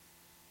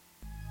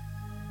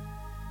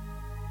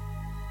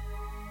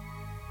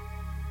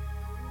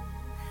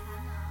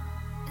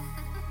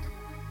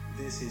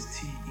This is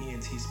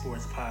T-ENT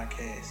Sports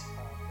Podcast.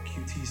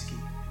 QT Ski,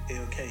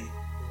 LK.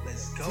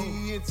 Let's go.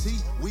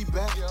 T-ENT, we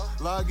back,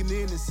 logging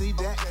in and see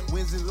that.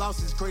 Wins and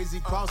losses,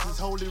 crazy crosses,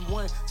 holding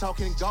one,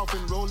 talking golf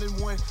and rolling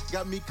one.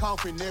 Got me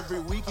coughing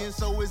every weekend,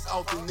 so it's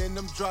often, and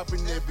I'm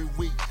dropping every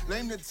week.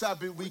 Name the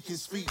topic we can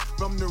speak,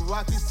 from the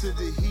Rockets to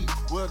the Heat,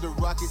 well, the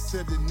Rockets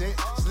to the net.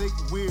 Slick,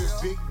 weird,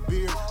 big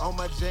beard, on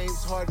my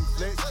James Harden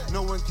flex.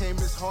 No one came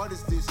as hard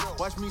as this.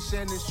 Watch me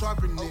Shannon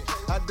sharpen it.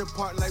 I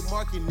depart like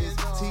marking this.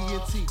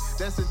 T-ENT,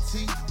 that's a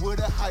T with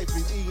a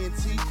hyphen.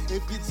 ENT,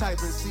 if you're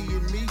typing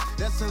seeing me,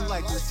 that's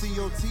unlikely.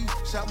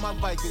 COT, shout my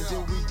Vikings,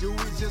 and we do it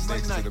just like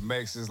Next Nike. to the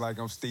Mexicans like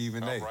I'm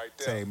Stephen A.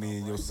 Tag me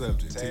in your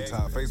subject.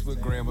 TikTok,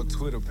 Facebook, Gram, or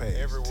Twitter page.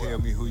 Tell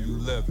me who you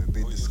loving.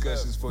 Big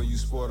discussions for you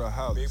sport or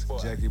house.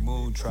 Jackie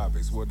Moon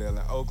Tropics, Wardell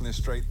and Oakland,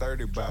 straight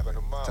 30 bop.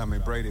 Tommy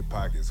Brady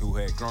pockets, who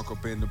had drunk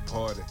up in the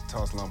party.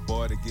 Toss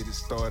Lombardi, get it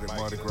started.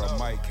 Mardi Gras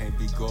Mike can't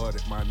be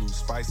guarded. My new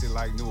spicy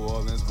like New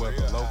Orleans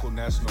weather. Local,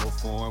 national,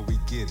 foreign, we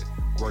get it.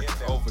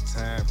 Working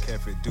overtime,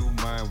 Cafe do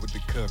mine with the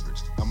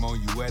coverage. I'm on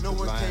you at No the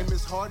one line. came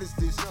as hard as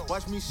this.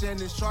 Watch me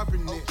Shannon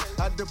sharpen it.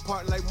 I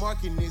depart like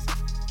marking this.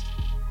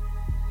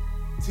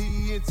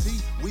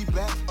 T-ENT, we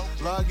back,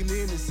 logging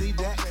in and see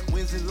that.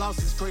 Wins and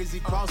losses, crazy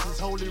crosses,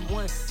 holding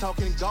one,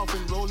 talking golf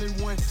and rolling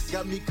one.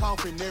 Got me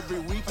coughing every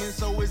weekend,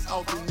 so it's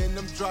often, and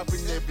I'm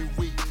dropping every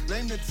week.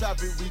 Name the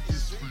topic we can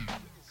speak.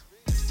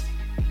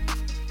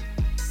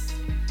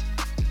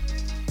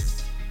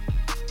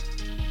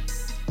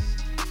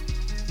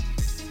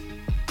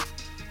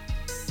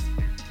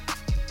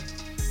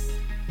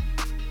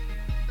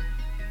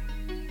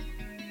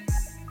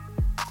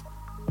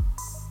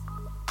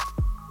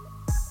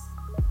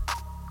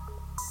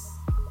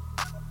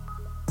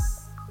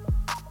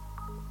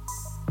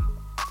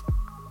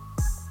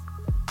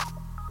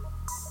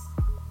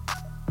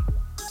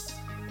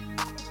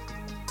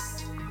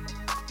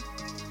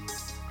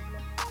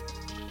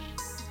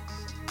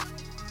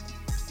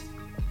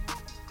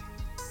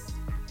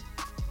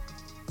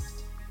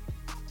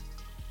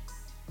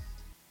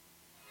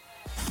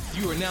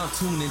 You are now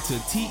tuned into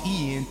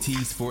T-ENT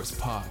Sports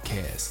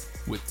Podcast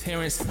with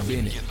Terrence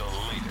Bennett.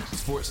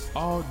 Sports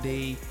all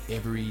day,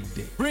 every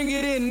day. Bring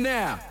it in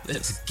now.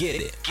 Let's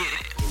get it.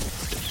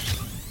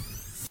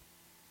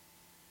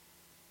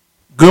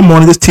 Good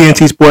morning. This is T-ENT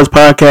Sports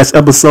Podcast,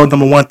 episode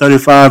number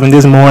 135. And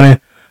this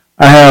morning,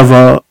 I have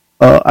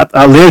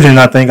a legend,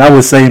 I think, I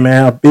would say,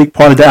 man, a big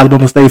part of the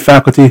Alabama State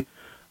faculty.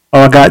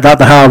 I got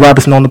Dr. Howard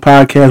Robinson on the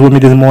podcast with me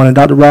this morning.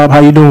 Dr. Rob, how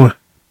you doing?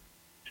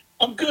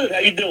 I'm good. How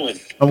you doing?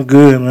 I'm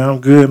good,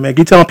 man. Can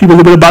you tell people a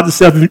little bit about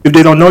yourself if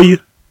they don't know you?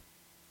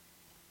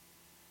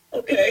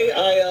 Okay,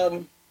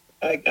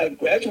 I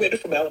graduated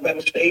from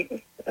Alabama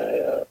State. I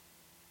have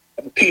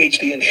a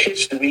PhD in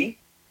history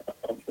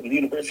from the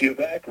University of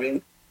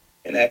Akron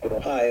in Akron,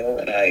 Ohio,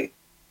 and I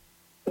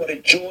taught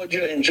in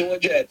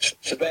Georgia at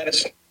Savannah,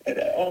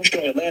 at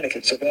Armstrong Atlantic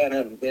in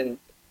Savannah, and then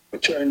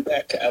returned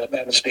back to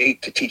Alabama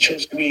State to teach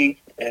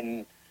history,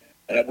 and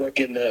I now work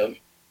in the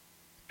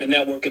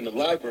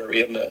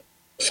library. I'm the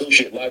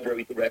Associate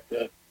Library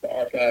Director for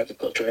Archives and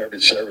Cultural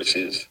Heritage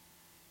Services.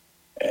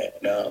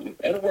 And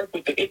I work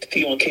with the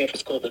entity on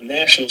campus called the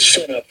National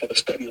Center for the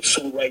Study of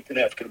Civil Rights and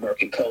African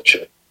American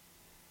Culture.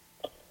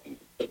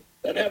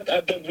 And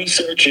I've done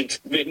research and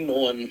written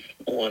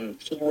on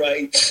civil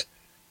rights,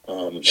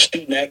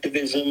 student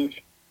activism,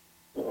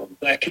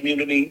 Black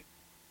community.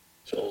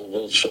 So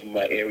those are some of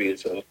my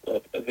areas of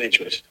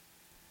interest.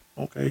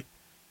 Okay.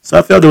 So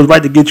I felt it was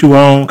right to get you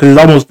on because it's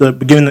almost the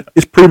beginning.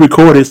 It's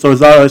pre-recorded, so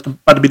it's always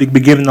about to be the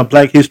beginning of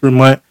Black History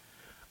Month.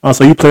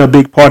 So you play a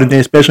big part in that,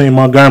 especially in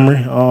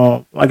Montgomery.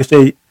 Like I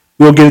said,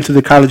 we'll get into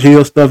the College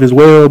Hill stuff as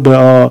well.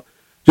 But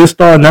just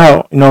starting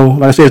out,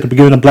 like I said, it's the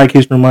beginning of Black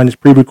History Month. It's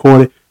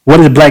pre-recorded.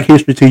 What is Black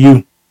history to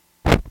you?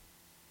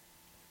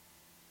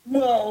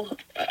 Well,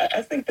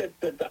 I think that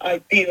the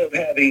idea of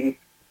having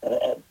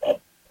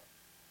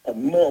a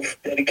month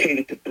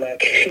dedicated to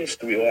Black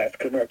history or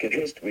African American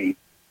history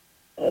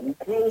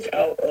grows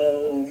out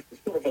of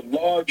sort of a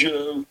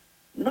larger,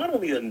 not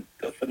only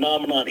a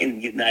phenomenon in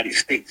the United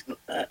States,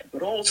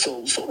 but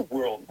also sort of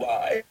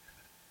worldwide,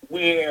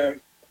 where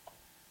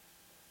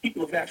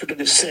people of African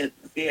descent,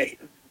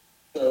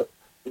 the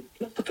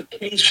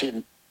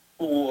justification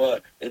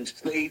for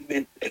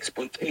enslavement,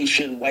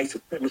 exploitation, white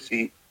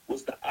supremacy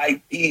was the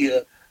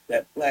idea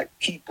that Black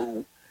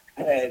people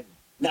had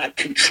not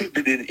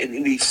contributed in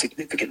any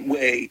significant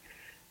way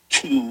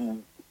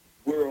to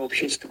world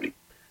history.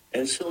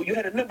 And so you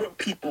had a number of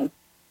people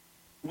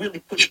really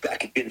push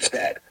back against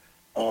that.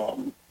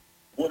 One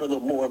of the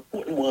more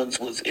important ones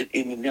was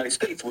in the United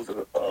States was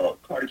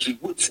Carter G.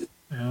 Woodson,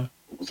 who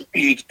was a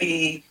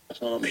PhD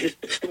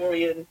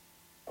historian,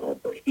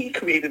 but he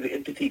created an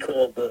entity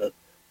called the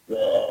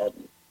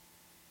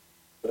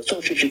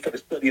Association for the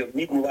Study of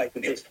Negro Life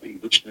and History,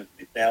 which is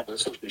now the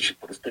Association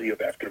for the Study of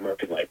African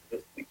American Life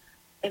and History.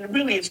 And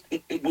really,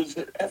 it was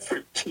an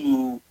effort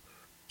to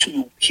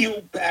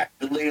peel back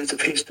the layers of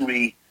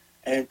history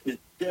and to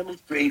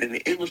demonstrate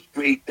and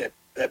illustrate that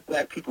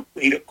Black people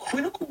played a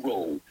critical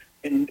role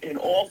in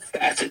all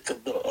facets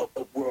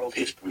of world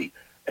history.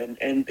 And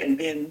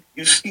then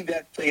you see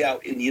that play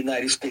out in the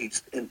United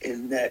States,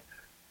 in that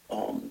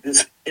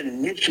this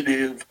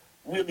initiative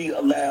really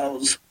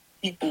allows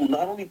people,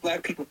 not only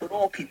black people, but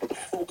all people, to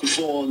focus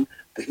on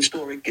the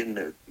historic and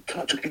the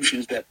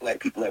contributions that black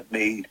people have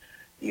made,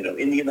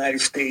 in the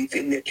United States,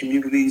 in their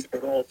communities,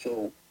 but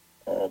also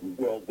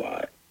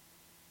worldwide.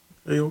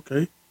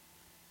 Okay.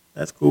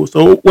 That's cool.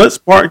 So, what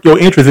sparked your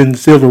interest in the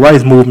civil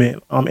rights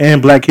movement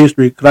and Black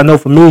history? Because I know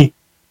for me,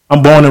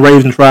 I'm born and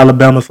raised in Troy,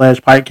 Alabama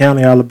 / Pike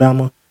County,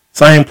 Alabama,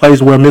 same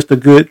place where Mr.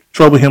 Good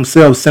Trouble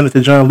himself,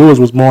 Senator John Lewis,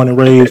 was born and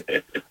raised.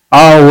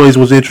 I always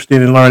was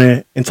interested in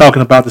learning and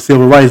talking about the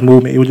civil rights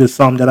movement. It was just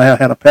something that I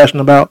had a passion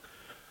about.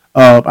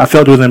 I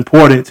felt it was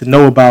important to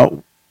know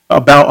about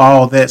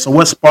all that. So,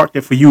 what sparked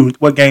it for you?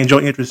 What gained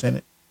your interest in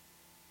it?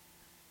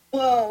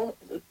 Well,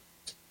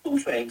 two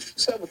things,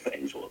 several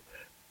things.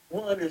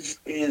 One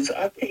is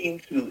I came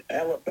to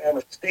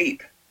Alabama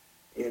State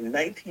in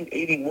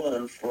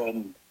 1981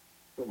 from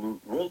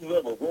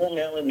Roosevelt or Long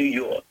Island, New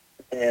York.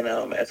 And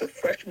as a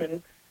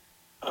freshman,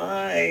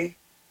 I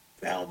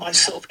found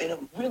myself in a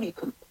really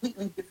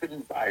completely different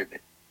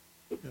environment.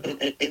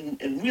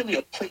 And really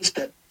a place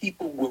that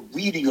people were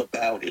reading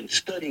about and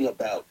studying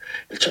about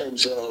in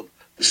terms of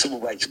the civil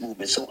rights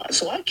movement. So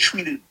I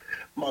treated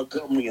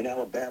Montgomery in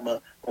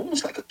Alabama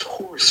almost like a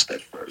tourist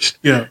at first.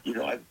 Yeah.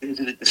 I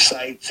visited the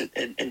sites,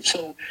 and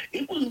so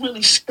it was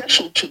really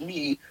special to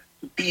me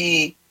to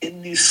be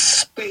in this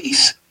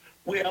space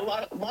where a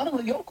lot of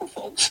the local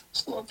folks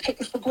sort of take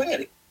us for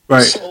granted.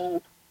 Right.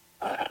 So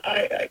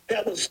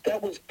that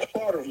was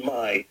part of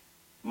my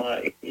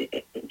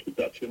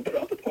introduction. But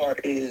the other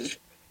part is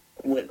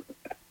when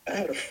I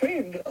had a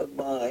friend of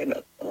mine,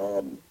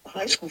 a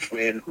high school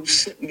friend, who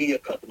sent me a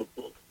couple of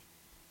books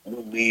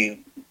when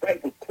we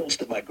were close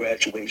to my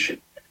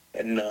graduation,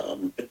 and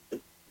the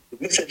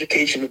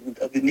Miseducation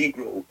of the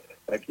Negro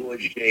by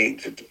George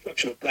James, and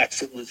Destruction of Black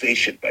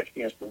Civilization by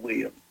Chancellor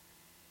Williams,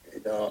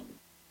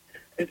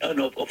 and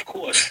of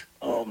course,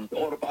 the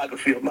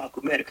autobiography of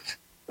Malcolm X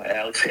by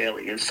Alex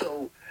Haley. And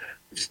so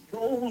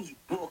those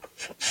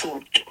books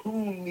sort of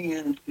tuned me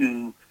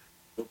into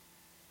the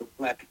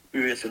black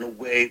experience in a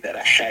way that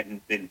I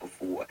hadn't been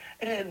before,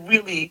 and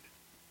really,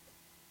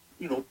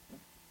 sort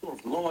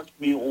of launched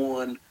me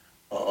on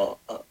a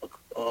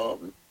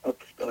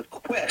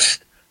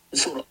quest to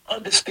sort of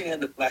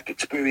understand the black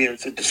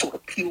experience and to sort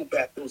of peel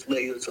back those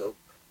layers of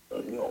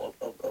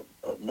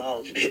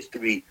knowledge and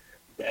history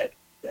that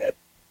that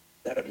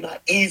that are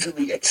not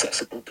easily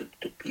accessible to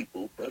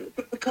people,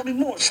 but becoming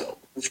more so.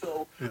 And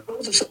so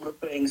those are some of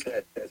the things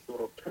that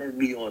sort of turned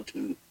me on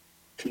to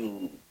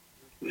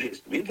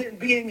history. And then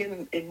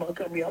being in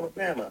Montgomery,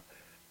 Alabama,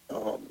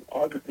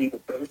 arguably the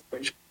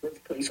birthplace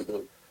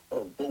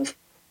of both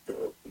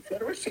the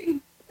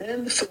Confederacy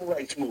and the Civil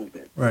Rights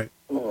Movement. Right.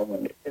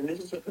 And this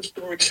is a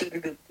historic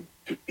city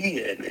to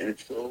be in, and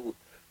so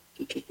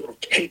to sort of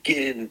take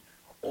in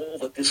all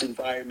that this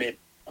environment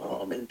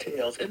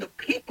entails, and the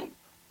people,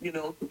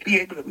 to be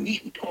able to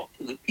meet and talk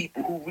to the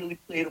people who really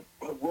played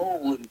a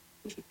role and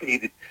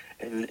participated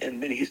in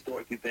many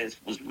historic events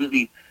was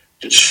really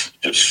just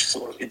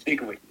sort of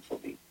invigorating for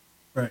me.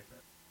 Right.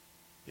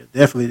 Yeah,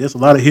 definitely. There's a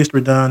lot of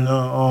history done.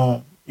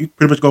 You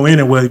pretty much go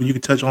anywhere, you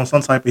can touch on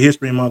some type of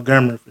history in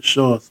Montgomery for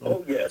sure. So.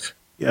 Oh yes.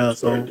 Yeah.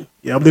 So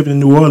yeah, I'm living in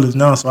New Orleans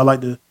now, so I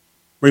like to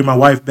bring my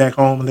wife back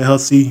home and let her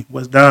see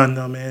what's done,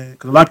 man.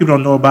 Because a lot of people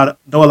don't know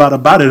a lot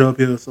about it up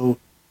here. So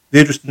it's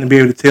interesting to be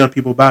able to tell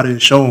people about it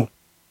and show them.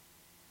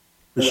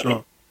 For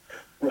sure.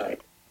 Right.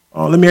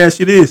 Let me ask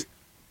you this: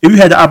 if you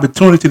had the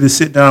opportunity to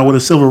sit down with a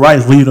civil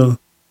rights leader,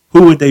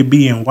 who would they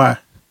be and why?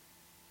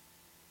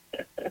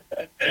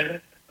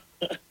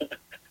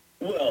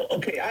 Well,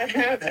 okay, I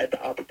have had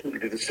the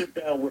opportunity to sit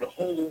down with a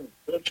whole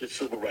bunch of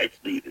civil rights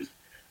leaders.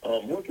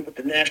 Working with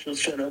the National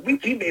Center, we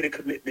made a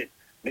commitment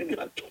maybe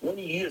like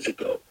 20 years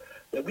ago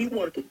that we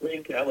wanted to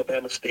bring to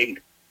Alabama State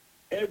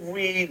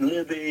every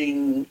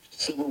living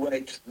civil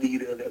rights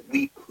leader that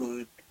we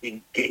could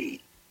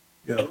engage.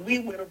 Yeah. And we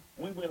went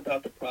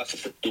about the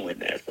process of doing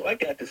that. So I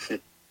got to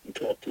sit and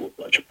talk to a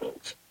bunch of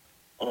folks.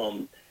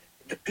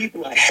 The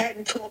people I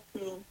hadn't talked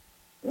to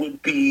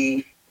would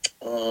be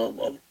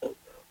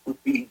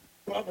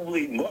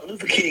probably Martin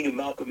Luther King and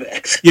Malcolm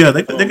X. Yeah,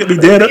 they could be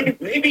dead.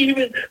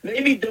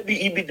 Maybe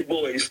W.E.B. Du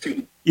Bois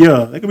too.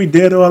 Yeah, they could be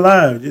dead or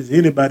alive. Just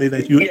anybody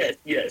that you.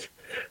 Yes.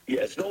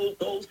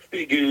 Those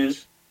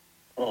figures.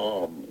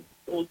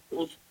 Those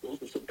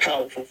are some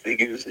powerful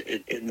figures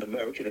in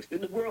American, in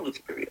the world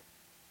experience.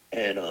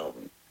 And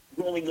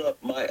growing up,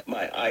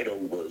 my idol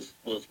was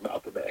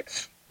Malcolm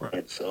X, right.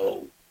 And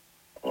so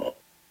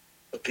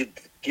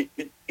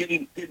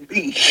getting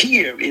being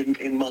here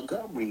in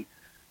Montgomery,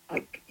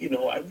 I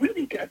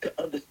really got to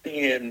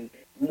understand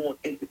more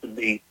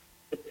intimately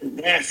the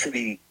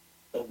tenacity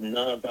of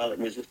nonviolent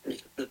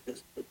resistance, the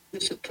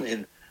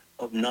discipline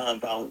of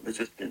nonviolent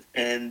resistance,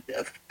 and the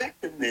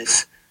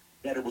effectiveness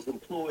that it was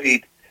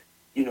employed,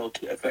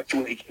 to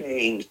effectuate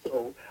change.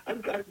 So I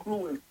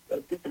grew a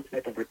different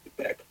type of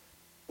respect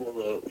for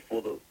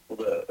the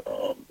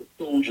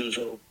soldiers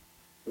of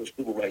the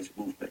civil rights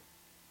movement.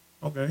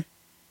 Okay.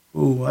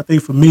 Cool. I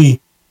think for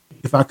me,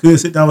 if I could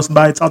sit down with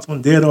somebody, talk to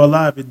them dead or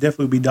alive, it'd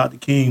definitely be Dr.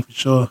 King for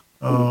sure.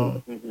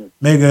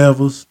 Mega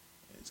Evers.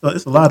 So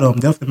it's a lot of them.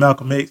 Definitely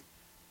Malcolm X.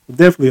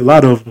 Definitely a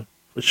lot of them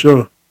for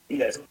sure.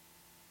 Yes.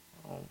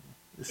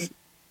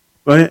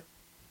 Go ahead.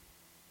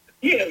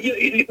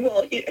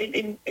 Well,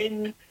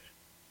 and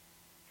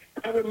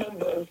I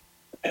remember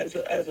as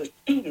a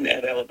student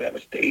at Alabama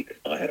State,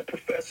 I had a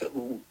professor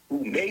who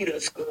made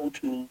us go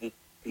to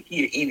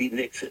hear Edie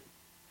Nixon.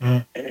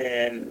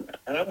 And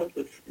I went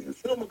to the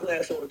Silver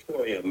Glass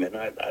Auditorium and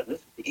I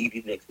listened to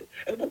Edie Nixon.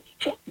 And what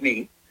struck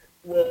me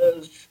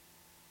was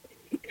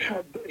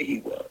how good he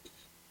was.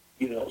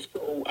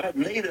 So I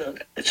later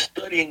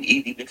studying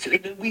Edie Nixon,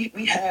 and then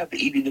we have the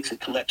Edie Nixon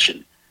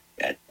collection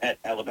at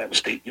Alabama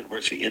State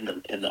University in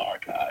the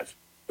archives.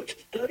 But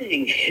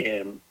studying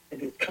him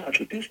and his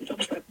contributions, I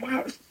was like,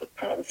 wow, this is a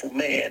powerful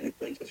man. He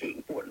plays such an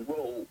important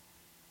role.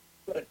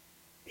 But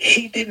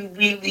he didn't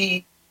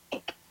really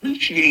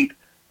appreciate,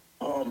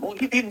 or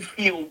he didn't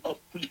feel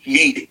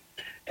appreciated.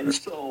 And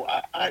so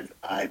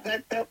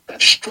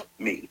that struck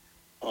me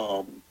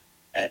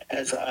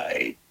as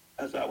I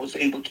was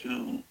able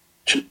to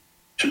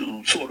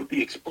sort of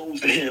be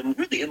exposed to him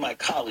really in my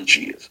college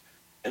years.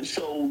 And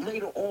so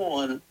later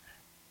on,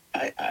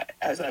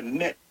 as I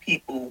met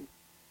people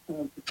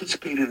who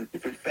participated in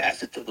different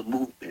facets of the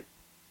movement,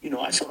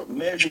 I sort of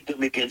measured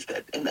them against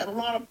that. And a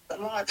lot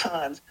of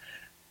times,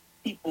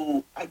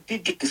 I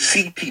did get to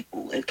see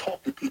people and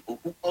talk to people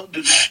who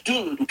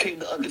came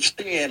to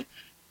understand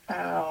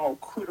how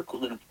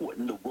critical and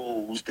important the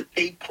roles that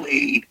they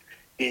played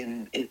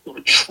in sort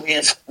of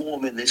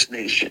transforming this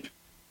nation.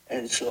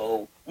 And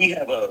so we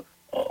have a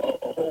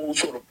whole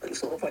sort of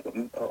like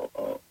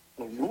a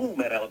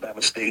room at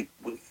Alabama State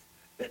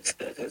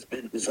that has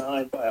been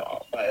designed by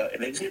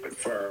an exhibit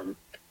firm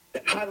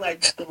that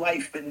highlights the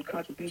life and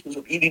contributions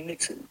of Edie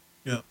Nixon.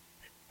 Yeah.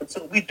 And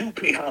so we do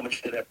pay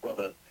homage to that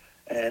brother,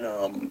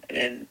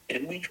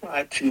 and we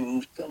try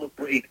to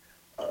celebrate,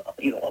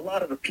 a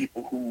lot of the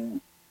people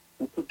who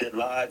put their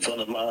lives on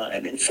the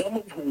line, and some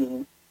of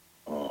whom,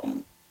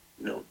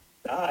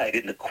 died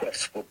in the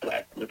quest for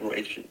Black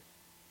liberation.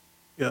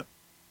 Yeah.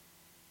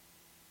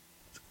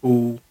 It's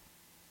cool.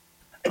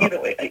 And,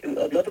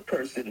 another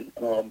person,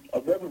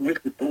 Reverend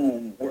Richard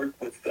Boone, worked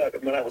with,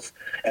 while I was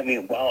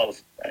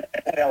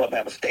at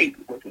Alabama State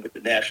working with the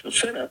National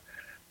Center,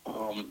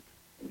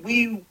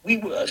 we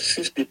were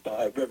assisted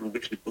by Reverend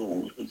Richard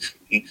Boone.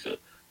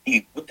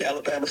 He went to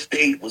Alabama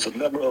State, was a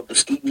member of the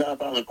Student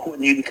Nonviolent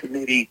Coordinating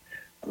Committee,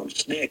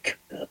 SNCC.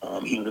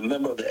 He was a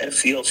member of the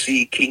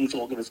FCLC King's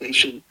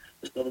Organization,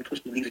 the Southern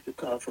Christian Leadership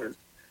Conference.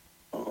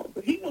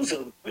 But he was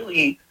a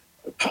really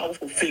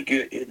powerful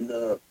figure in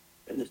the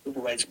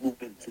civil rights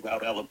movement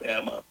throughout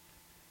Alabama,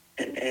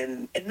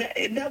 and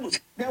that was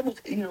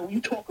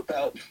you talk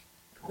about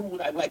who would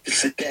I like to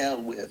sit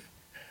down with.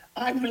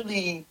 I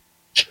really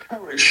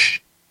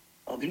cherish.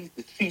 He's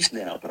deceased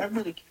now, but I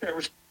really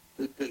cherish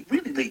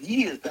the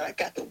years that I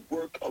got to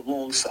work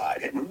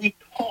alongside him, and we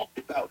talked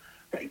about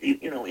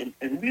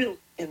in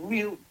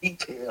real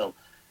detail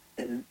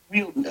and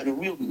in a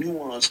real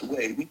nuanced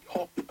way. We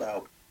talked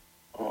about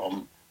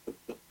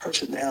the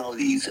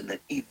personalities and the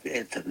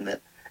events and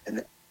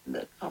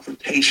the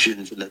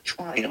confrontations and the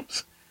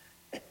triumphs,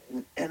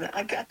 and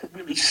I got to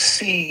really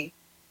see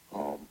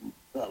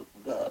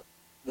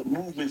the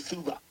movement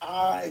through the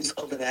eyes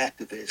of an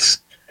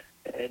activist,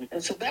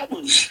 and so that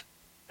was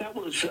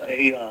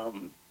a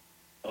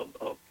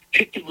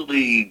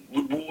particularly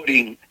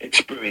rewarding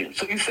experience.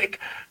 So you think,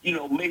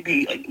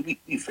 maybe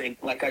you think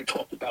like I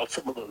talked about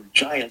some of the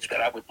giants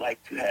that I would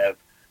like to have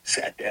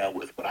sat down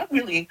with, but I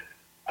really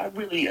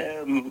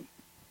am.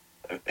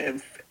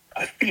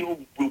 I feel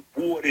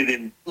rewarded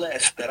and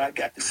blessed that I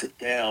got to sit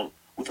down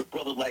with a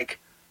brother like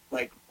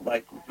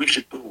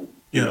Richard Boone,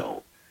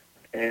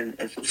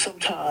 and so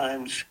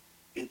sometimes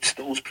it's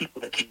those people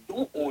that you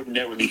don't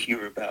ordinarily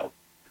hear about,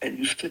 and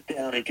you sit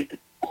down and get to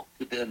talk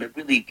to them and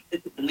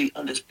really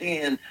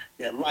understand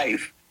their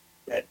life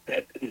that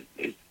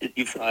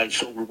you find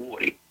so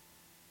rewarding.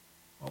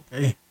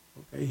 Okay.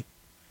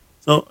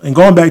 So, and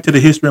going back to the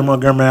history of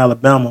Montgomery,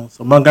 Alabama.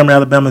 So, Montgomery,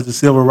 Alabama is the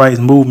civil rights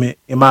movement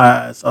in my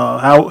eyes.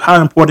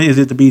 How important is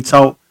it to be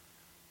taught?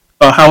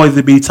 How is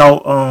it be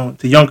taught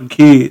to younger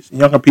kids,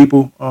 younger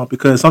people?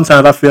 Because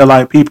sometimes I feel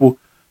like people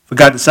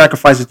forgot the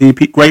sacrifices these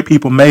great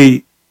people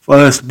made for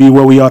us to be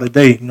where we are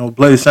today.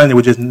 Bloody Sunday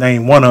was just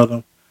name one of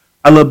them.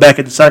 I look back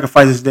at the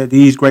sacrifices that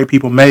these great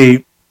people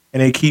made,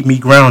 and they keep me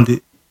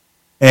grounded,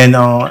 and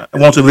I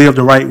want to live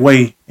the right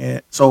way.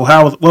 And so,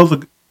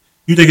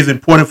 you think it's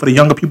important for the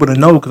younger people to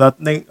know? Because I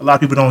think a lot of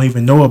people don't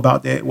even know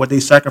about that, what they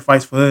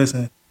sacrificed for us.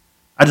 And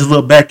I just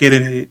look back at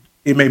it, and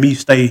it made me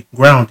stay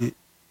grounded.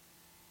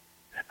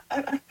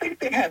 I think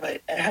they have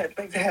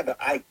an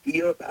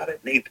idea about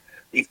it.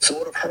 They've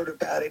sort of heard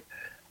about it,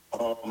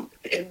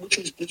 and which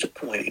is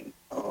disappointing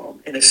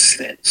in a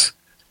sense.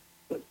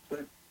 But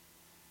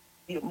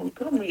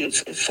Montgomery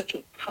is such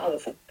a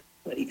powerful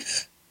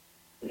place,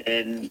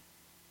 and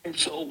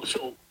so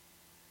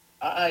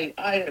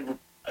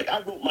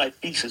I wrote my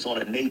thesis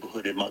on a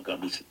neighborhood in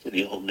Montgomery,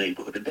 Centennial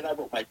neighborhood, and then I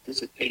wrote my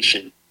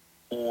dissertation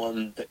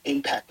on the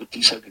impact of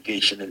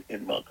desegregation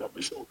in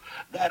Montgomery. So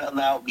that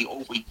allowed me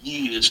over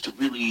years to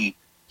really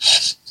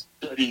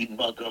study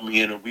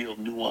Montgomery in a real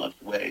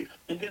nuanced way.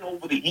 And then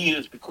over the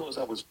years, because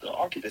I was the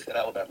archivist at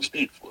Alabama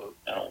State for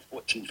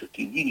 14,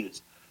 15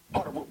 years,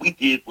 part of what we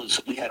did was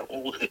we had an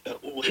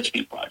oral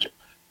history project.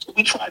 So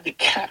we tried to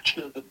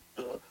capture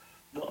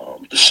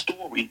the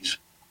stories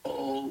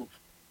of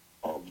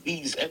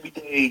these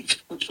everyday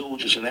foot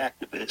soldiers and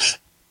activists.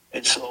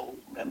 And so,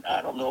 and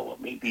I don't know,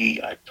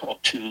 maybe I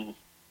talked to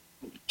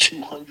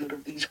 200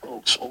 of these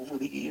folks over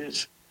the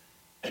years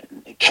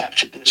and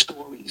captured their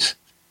stories.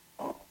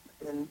 Um,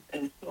 and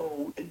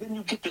then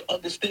you get to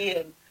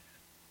understand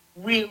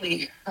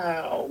really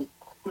how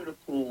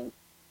critical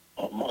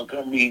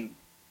Montgomery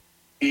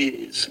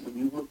is when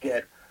you look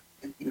at,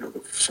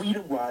 the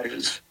Freedom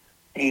Riders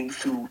came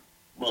through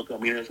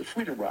Montgomery. There's a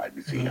Freedom Ride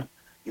Museum.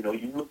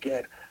 You look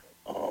at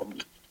um,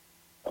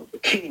 the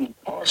King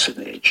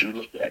Parsonage. You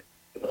look at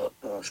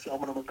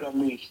Selma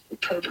Montgomery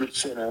Interpretive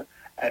Center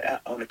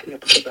on the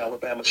campus of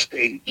Alabama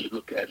State. You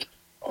look at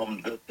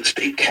the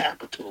state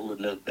capitol,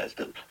 and that's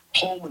the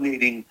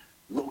culminating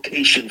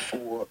location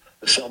for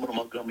the Selma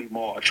Montgomery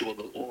March, or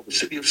the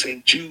city of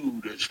St.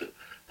 Jude is the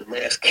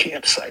last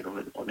campsite on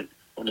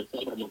the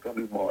Selma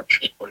Montgomery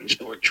March or the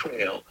historic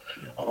trail.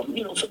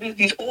 So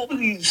there's all of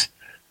these.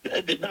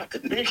 Not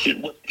to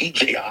mention what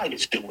EJI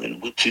is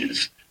doing, which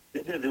is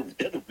they're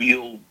the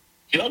real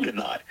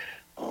juggernaut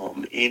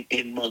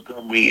in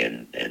Montgomery,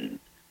 and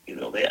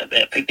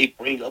I think they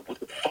bring up with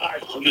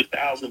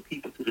 500,000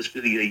 people to the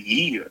city a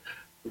year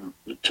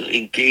to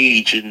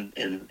engage in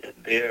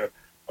their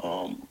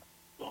um,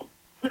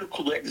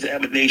 critical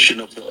examination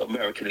of the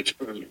American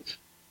experience.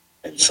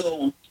 And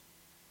so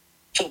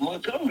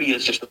Montgomery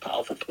is just a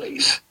powerful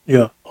place.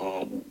 Yeah.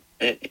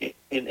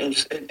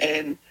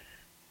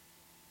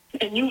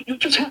 And you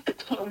just have to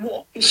kind of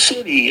walk the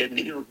city and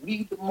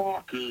read the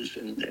markers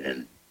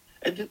and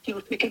just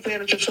take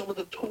advantage of some of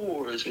the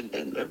tours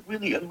and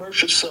really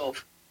immerse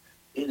yourself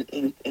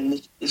in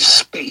this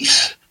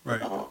space.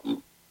 Right.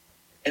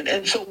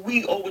 And so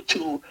we owe it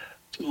to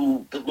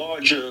the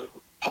larger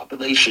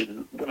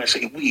population. When I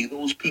say we,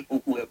 those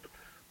people who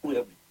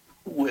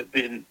have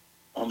been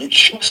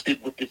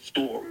entrusted with this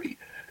story.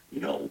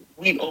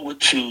 We owe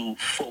it to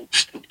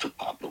folks to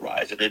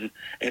popularize it, and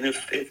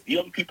if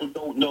young people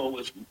don't know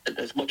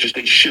as much as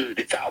they should,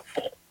 it's our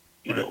fault.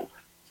 Right.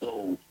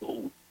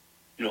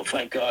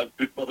 Thank God,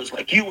 big brothers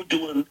like you are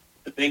doing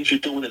the things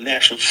you're doing. The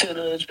National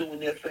Center is doing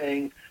their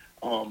thing.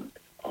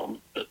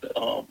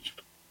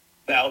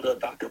 Dr.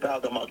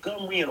 Valda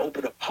Montgomery and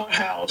opened up her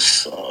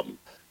house.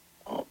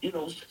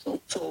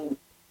 So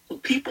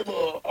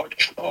people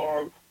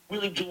are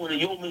really doing a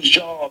yeoman's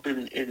job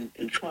in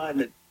trying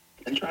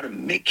to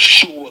make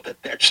sure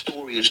that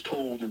story is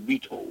told and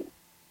retold.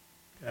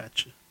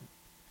 Gotcha.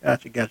 And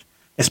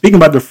speaking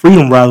about the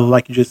Freedom Rally,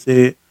 like you just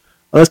said,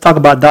 let's talk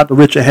about Dr.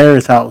 Richard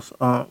Harris' house,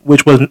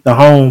 which was the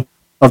home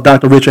of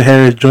Dr. Richard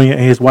Harris Jr. and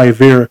his wife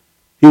Vera.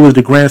 He was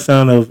the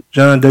grandson of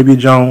John W.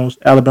 Jones,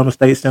 Alabama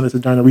State Senator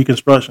during the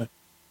Reconstruction.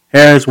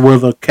 Harris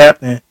was a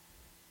captain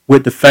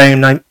with the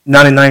famed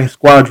 99th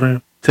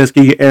Squadron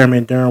Tuskegee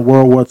Airmen during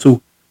World War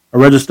II. A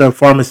registered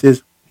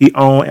pharmacist, he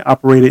owned and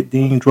operated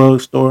Dean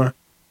Drug Store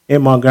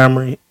in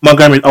Montgomery's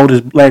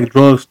oldest black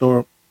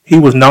drugstore. He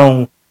was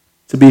known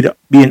to be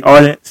an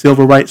ardent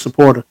civil rights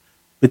supporter.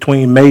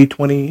 Between May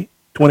 20th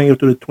through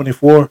the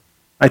 24th,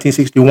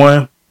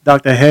 1961,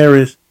 Dr.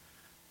 Harris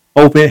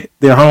opened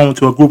their home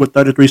to a group of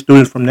 33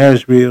 students from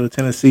Nashville,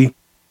 Tennessee,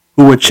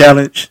 who were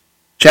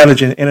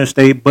challenging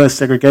interstate bus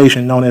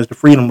segregation known as the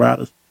Freedom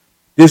Riders.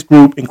 This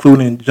group,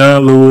 including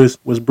John Lewis,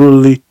 was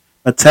brutally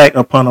attacked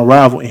upon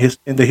arrival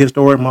in the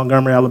historic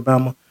Montgomery,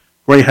 Alabama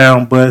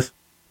Greyhound bus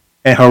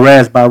and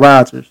harassed by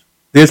rioters.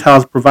 This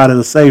house provided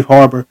a safe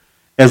harbor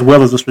as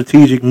well as a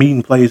strategic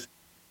meeting place.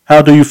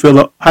 How do you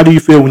feel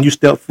when you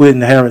step foot in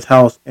the Harris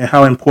house, and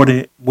how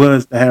important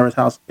was the Harris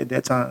house at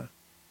that time?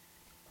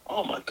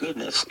 Oh my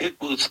goodness! It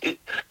was the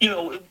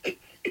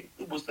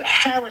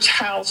Harris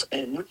house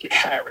and Richard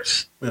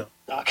Harris, Yeah.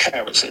 Doc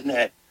Harris, and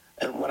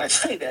when I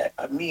say that,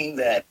 I mean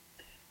that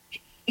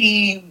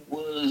he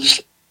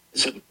was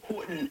as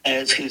important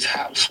as his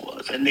house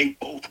was, and they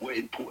both were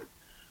important.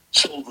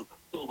 So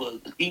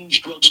the Dean's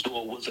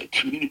Drugstore was a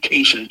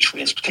communication and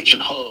transportation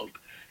hub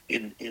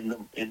in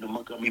the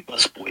Montgomery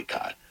bus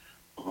boycott.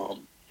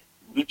 Um,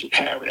 Richard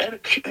Harris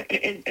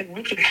and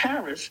Richard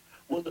Harris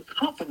was the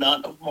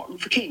confidant of Martin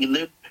Luther King. He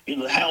lived in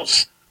the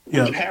house.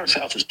 Yeah. Richard Harris'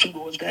 house is 2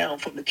 doors down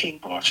from the King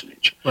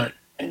Parsonage. Right.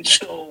 And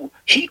so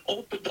he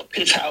opened up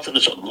his house, and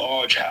it's a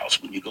large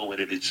house. When you go in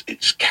it,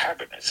 it's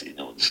cavernous.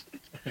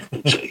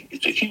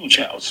 It's a huge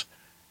house,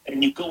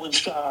 and you go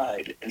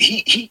inside, and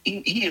he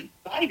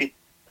invited,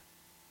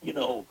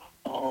 the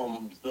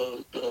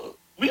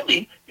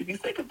really, if you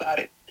think about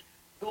it,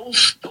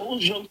 those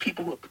young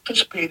people who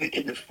participated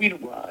in the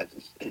Freedom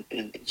Rides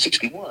in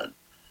 '61,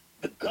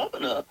 the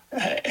governor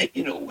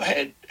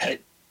had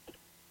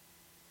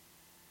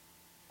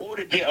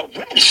ordered their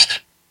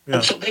arrest. Yeah.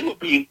 And so they were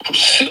being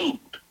pursued.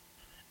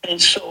 And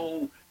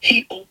so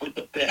he opened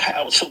up their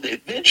house so that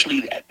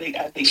eventually, as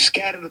they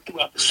scattered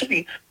throughout the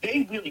city,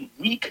 they really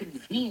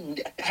reconvened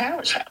at the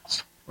Harris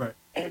house. Right.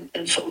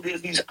 And so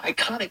there's these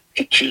iconic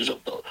pictures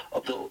of the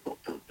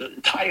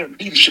entire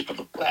leadership of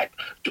the Black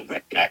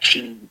direct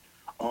action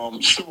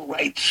civil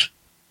rights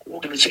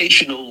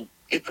organizational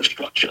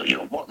infrastructure. You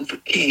know, Martin Luther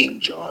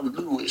King, John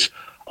Lewis,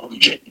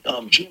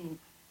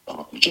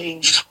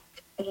 James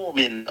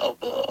Foreman of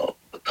the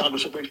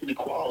Congress of Racial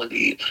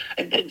Equality.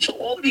 And so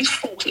all of these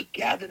folks are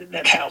gathered in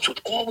that house with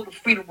all of the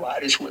freedom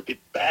riders who have been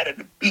battered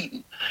and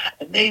beaten,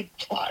 and they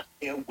plot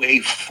their way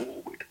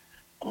forward.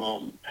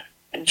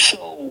 And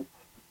so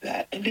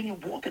and then you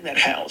walk in that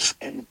house,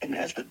 and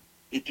as the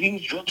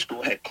Dean's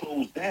drugstore had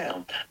closed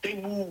down,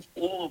 they moved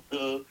all of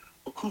the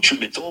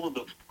accoutrements, all of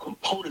the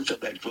components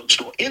of that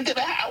drugstore into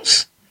the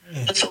house.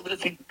 And so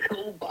there's a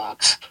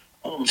pillbox,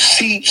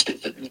 seats,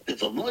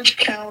 there's a lunch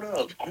counter,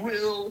 a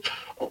grill,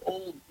 an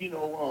old,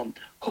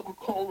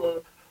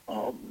 Coca-Cola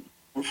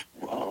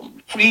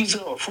freezer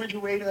or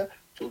refrigerator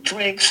for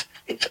drinks.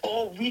 It's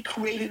all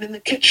recreated in the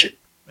kitchen.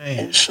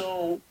 Man. And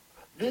so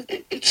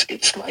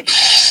it's like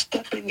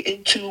stepping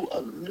into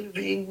a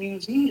living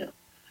museum.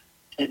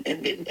 And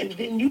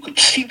then you could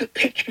see the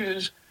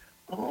pictures,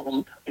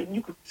 and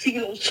you could see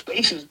those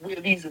spaces where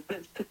these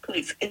events took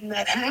place in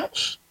that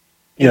house.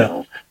 You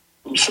know?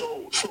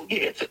 So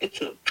yeah,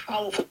 it's a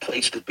powerful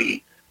place to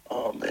be.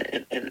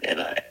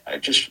 And I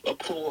just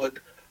applaud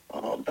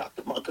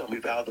Dr.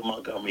 Valda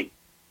Montgomery,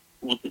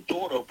 who was the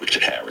daughter of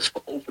Richard Harris,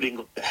 for opening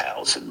up the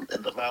house and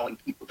allowing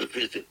people to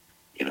visit.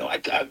 You know,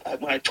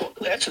 when I taught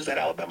classes at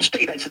Alabama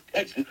State, I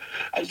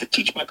used to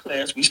teach my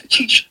class. We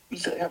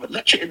used to have a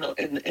lecture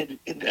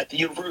at the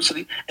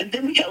university, and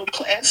then we held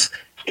class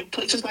in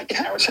places like the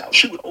Harris house.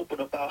 She would open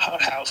up her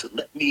house and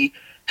let me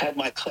have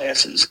my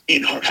classes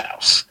in her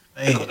house.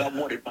 Man. Because I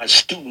wanted my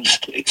students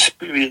to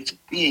experience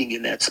being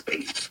in that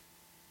space.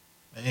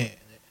 Man,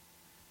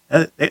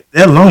 that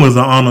alone was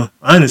an honor,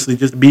 honestly,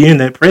 just to be in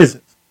that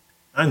presence.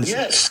 Honestly.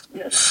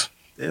 Yes.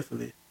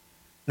 Definitely.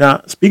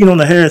 Now, speaking on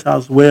the Harris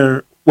house,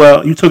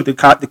 you took the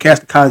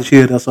cast of College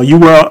Hill, so you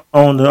were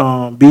on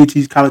the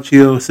BET's College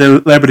Hill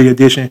Celebrity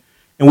Edition,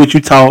 in which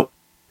you taught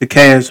the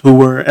cast who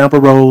were Amber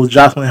Rose,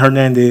 Jocelyn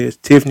Hernandez,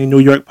 Tiffany New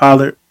York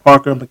Pollard,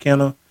 Parker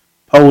McKenna,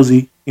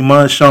 Posey,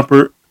 Iman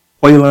Shumpert,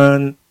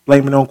 Quaylon,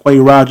 blaming on Quay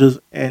Rogers,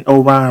 and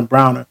Orion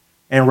Browner,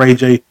 and Ray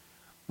J.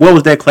 What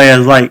was that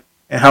class like,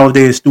 and how were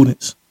they as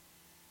students?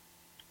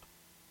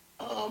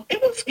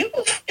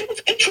 It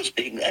was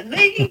interesting, and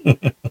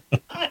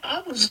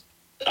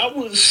I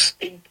was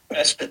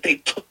impressed that they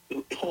took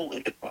the whole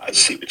enterprise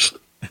seriously.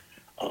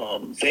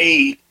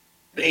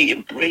 They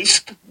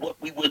embraced what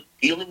we were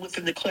dealing with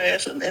in the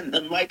class,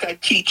 and like I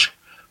teach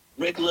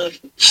regular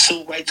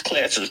civil rights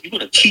classes, you're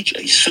going to teach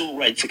a civil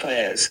rights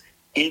class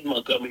in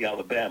Montgomery,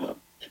 Alabama.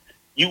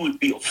 You would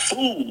be a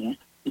fool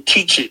to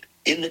teach it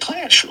in the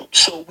classroom.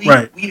 So we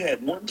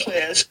had one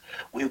class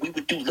where we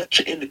would do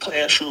lecture in the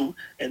classroom,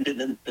 and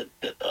then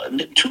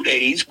 2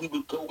 days we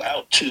would go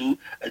out to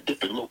a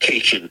different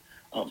location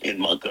in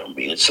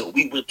Montgomery. And so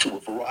we went to a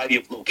variety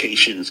of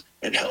locations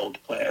and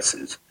held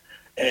classes.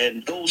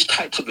 And those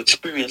types of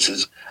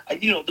experiences,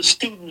 the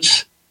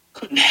students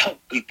couldn't help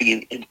but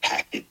being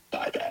impacted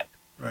by that.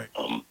 Right.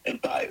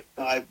 And by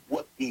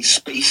what these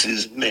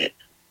spaces meant,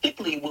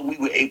 particularly when we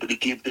were able to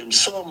give them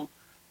some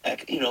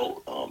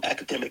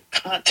academic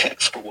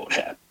context for what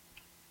happened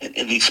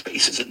in these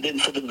spaces, and then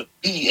for them to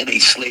be in a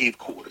slave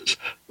quarters,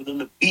 for them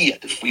to be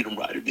at the Freedom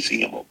Rider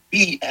Museum or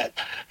be at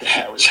the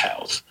Harris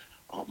House.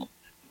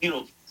 We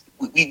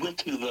went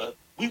to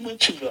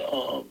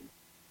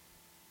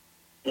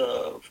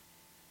the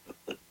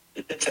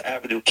Dexter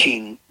Avenue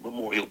King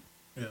Memorial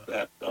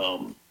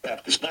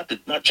Baptist,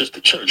 not just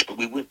the church, but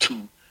we went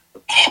to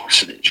the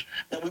parsonage.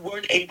 Now, we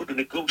weren't able to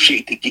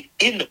negotiate to get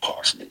in the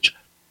parsonage,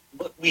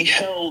 but we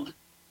held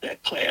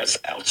that class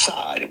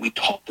outside, and we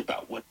talked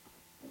about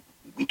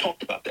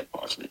that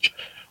parsonage.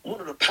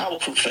 One of the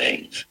powerful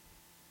things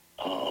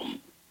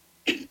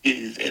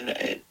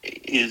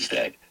is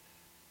that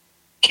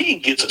King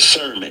gives a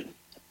sermon,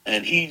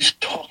 and he's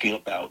talking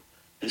about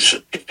this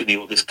epiphany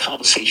or this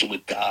conversation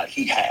with God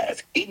he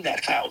has in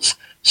that house,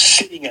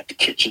 sitting at the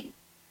kitchen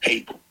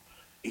table.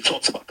 He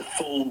talks about the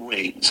phone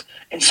rings.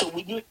 And so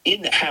when you're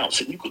in the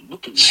house and you could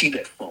look and see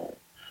that phone,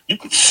 you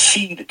could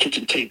see the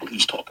kitchen table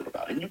he's talking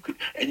about, and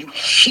you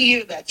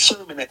hear that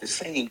sermon at the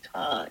same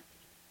time.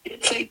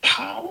 It's a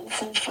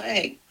powerful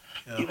thing,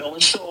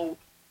 and so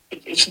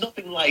it's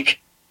nothing like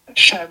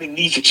having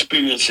these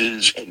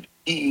experiences and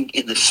being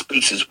in the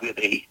spaces where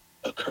they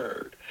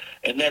occurred.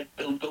 And that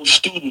those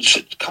students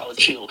at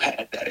College Hill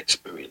had that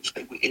experience.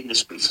 They were in the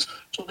spaces,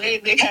 so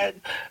they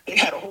had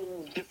a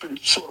whole different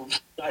sort of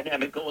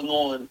dynamic going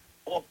on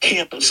off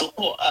campus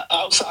or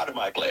outside of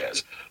my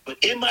class. But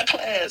in my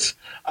class,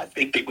 I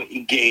think they were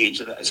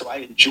engaged, and so I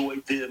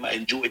enjoyed them. I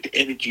enjoyed the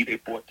energy they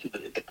brought to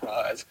the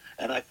enterprise,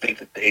 and I think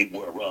that they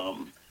were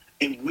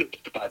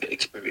enriched by the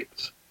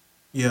experience.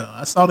 Yeah,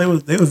 I saw they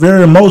was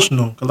very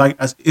emotional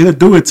because it'll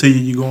do it to you.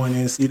 You go in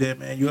there and see that,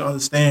 man. You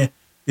understand.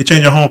 It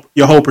change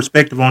your whole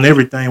perspective on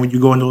everything when you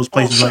go in those Oh,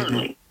 places like that.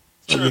 certainly,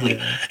 So certainly.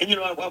 yeah, And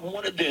I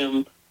wanted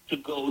them to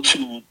go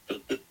to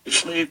the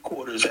slave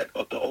quarters at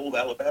of the old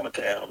Alabama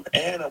town,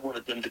 and I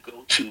wanted them to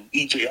go to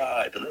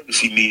EJI, the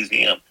Legacy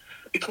Museum,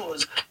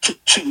 because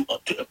to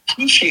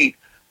appreciate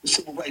the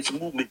civil rights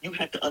movement, you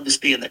have to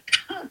understand the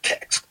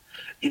context.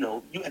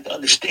 You have to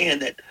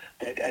understand that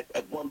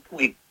at one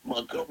point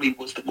Montgomery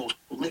was the most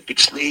prolific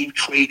slave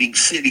trading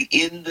city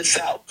in the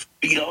South,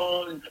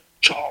 beyond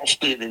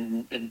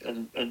Charleston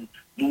and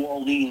New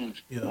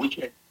Orleans, yeah,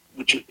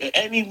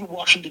 and even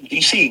Washington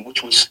D.C.,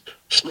 which was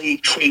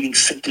slave trading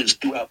centers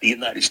throughout the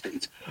United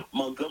States.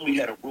 Montgomery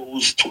had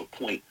arose to a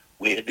point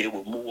where there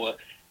were more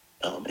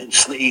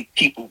enslaved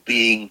people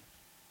being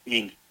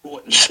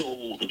bought and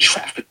sold and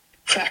trafficked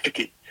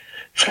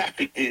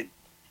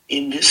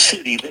in this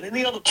city than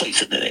any other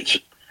place in the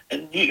nation.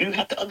 And you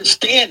have to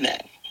understand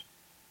that.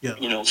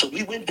 yeah, So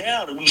we went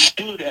down and we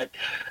stood at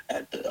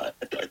the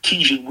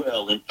artesian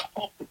well and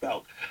talked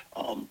about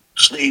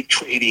slave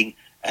trading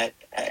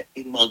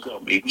in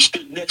Montgomery. We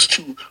stood next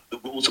to the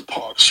Rosa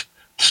Parks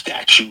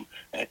statue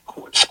at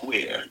Court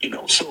Square.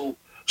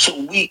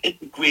 So we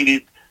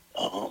integrated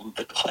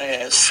the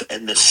class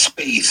and the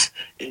space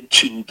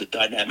into the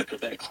dynamic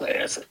of that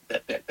class,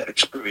 that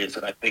experience,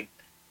 and I think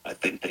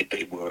that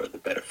they were the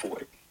better for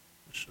it.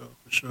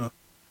 for sure.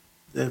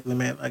 Definitely,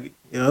 man. Like,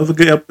 yeah, it was a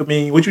good. I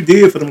mean, what you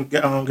did for them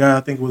guys,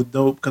 I think it was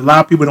dope because a lot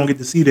of people don't get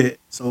to see that.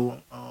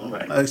 So,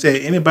 Right. like I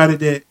said, anybody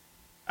that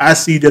I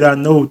see that I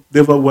know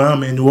live up where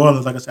I'm in New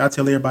Orleans, like I said, I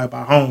tell everybody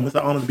about home. It's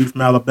an honor to be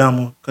from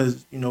Alabama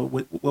because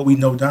what we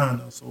know down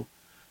there. So,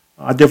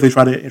 I definitely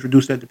try to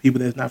introduce that to people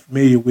that's not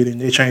familiar with it,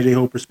 and they change their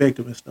whole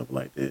perspective and stuff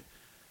like that.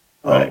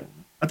 Um, Right.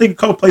 I think a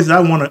couple places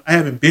I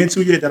haven't been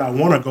to yet that I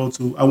want to go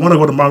to. I want to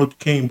go to Martin Luther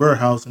King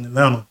Birdhouse in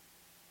Atlanta.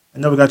 I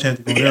never got a chance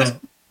to go Yes. there.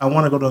 I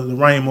want to go to the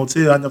Rain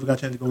Motel. I never got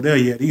a chance to go there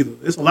yet either.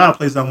 There's a lot of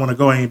places I want to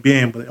go. I ain't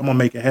been, but I'm gonna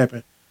make it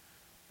happen.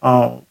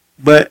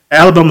 But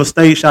Alabama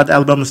State, shout out to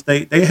Alabama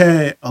State, they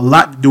had a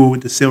lot to do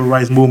with the civil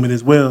rights movement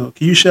as well.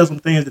 Can you share some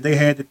things that they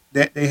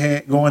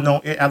had going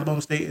on at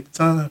Alabama State at the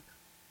time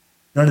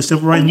during the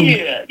civil Oh rights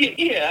movement?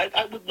 yeah.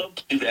 I would love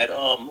to do that.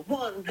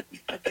 One,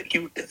 I think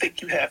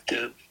you have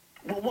to.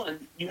 Well,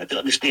 one, you have to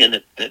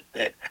understand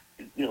that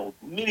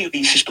many of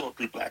these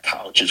historically black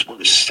colleges were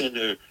the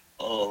center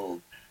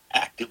of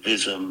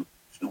activism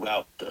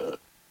throughout the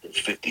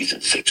 50s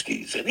and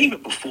 60s, and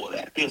even before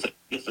that. There's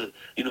a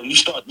you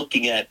start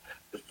looking at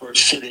the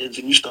first sit-ins,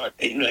 and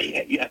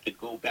you have to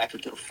go back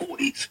into the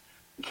 40s.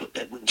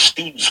 That when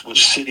students were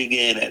sitting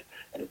in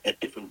at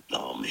different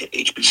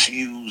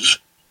HBCUs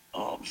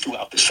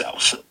throughout the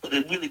South. So, but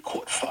it really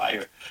caught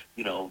fire.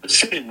 The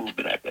sit-in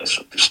movement, I guess,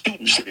 the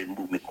student sit-in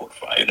movement caught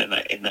fire in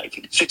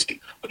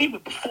 1960. But even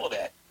before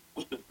that,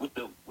 with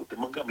the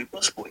Montgomery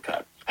bus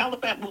boycott,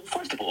 Alabama. Well,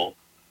 first of all,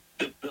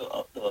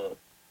 the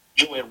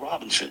Joanne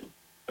Robinson,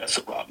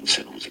 Professor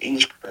Robinson, who was an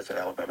English professor at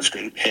Alabama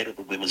State, head of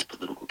the Women's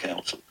Political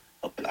Council,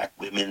 a black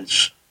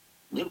women's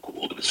political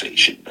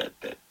organization that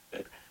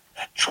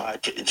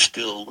tried to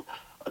instill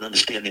an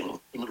understanding of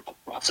the political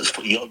process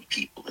for young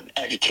people and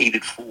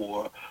agitated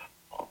for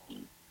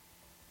um,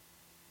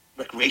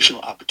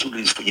 recreational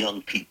opportunities for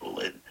young people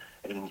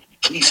and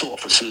police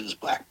officers,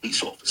 black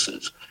police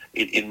officers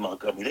in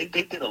Montgomery.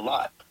 They did a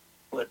lot,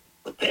 but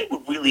they were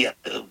really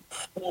at the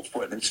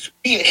forefront and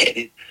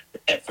spearheaded the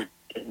effort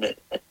and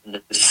the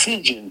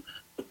decision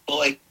to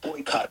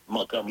boycott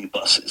Montgomery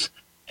buses.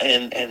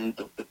 And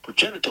the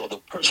progenitor, the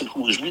person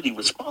who was really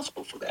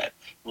responsible for that,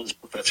 was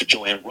Professor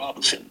Joanne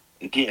Robinson,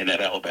 again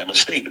at Alabama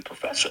State, a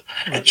professor.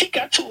 And she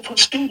got two of her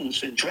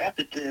students and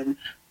drafted them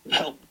to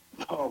help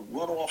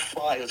run off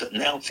flyers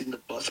announcing the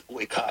bus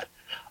boycott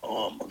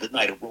on the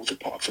night of Rosa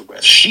Parks'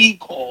 arrest. She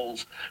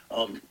calls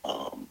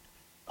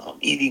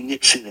Edie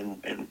Nixon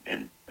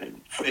and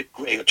Fred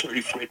Gray,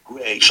 attorney Fred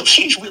Gray. So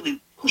she's really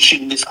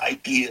pushing this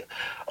idea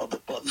of the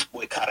bus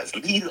boycott as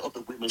leader of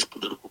the Women's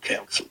Political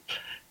Council.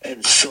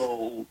 And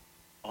so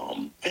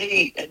and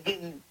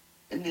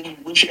then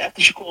when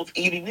after she calls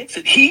Edie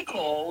Nixon, he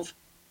calls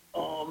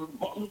Martin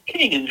Luther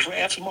King and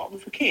drafts Martin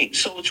Luther King.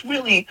 So it's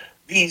really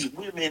these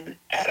women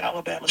at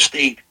Alabama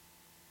State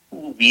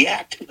who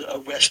react to the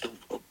arrest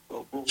of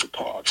Rosa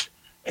Parks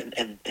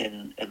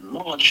and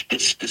launch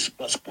this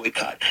bus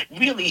boycott,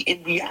 really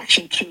in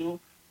reaction to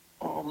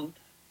um,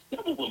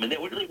 several women.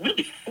 There were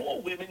really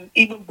four women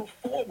even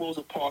before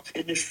Rosa Parks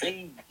in the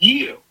same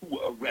year who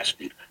were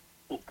arrested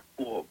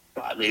for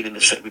violating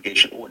the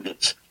segregation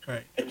ordinance.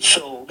 Right. And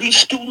so these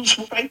students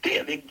were right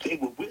there. They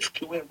were with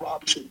Joanne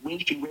Robinson when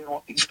she ran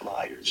off these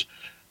flyers.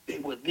 They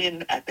were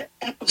then at the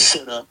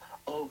epicenter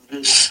of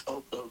the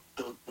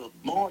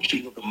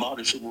launching of the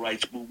modern civil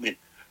rights movement.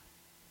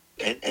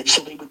 And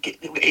so they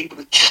were able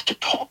to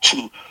talk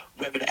to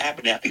Reverend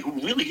Abernathy, who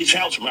really his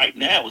house right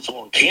now is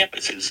on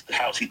campus, is the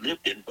house he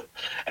lived in, but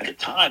at the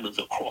time it was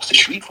across the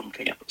street from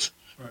campus.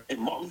 Right. And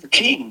Martin Luther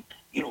King,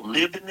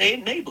 lived in their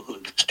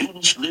neighborhood.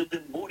 Students lived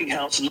in boarding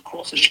houses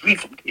across the street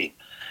from King.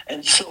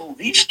 And so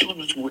these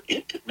students were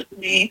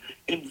intimately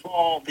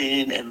involved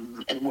in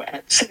and were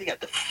sitting at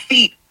the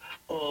feet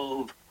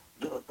of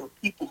the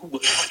people who were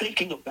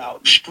thinking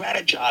about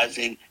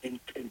strategizing and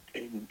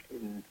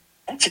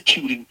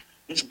executing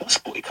this bus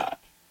boycott.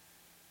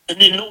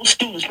 And then those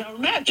students, now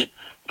imagine,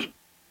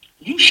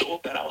 you show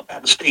up at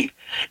Alabama State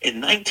in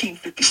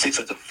 1956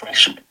 as a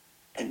freshman,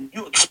 and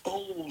you're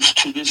exposed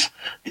to to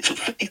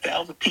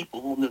 50,000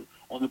 people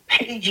on the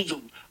pages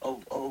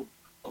of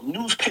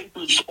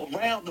newspapers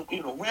around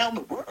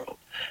the world,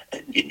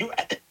 and you're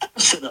at the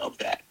epicenter of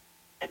that.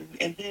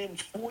 And then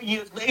 4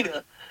 years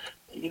later,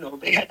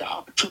 they had the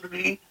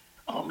opportunity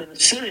in the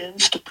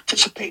sit-ins to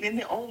participate in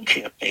their own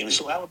campaign.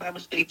 So Alabama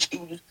State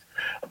students,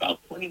 about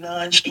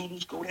 29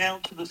 students, go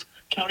down to the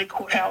county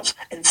courthouse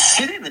and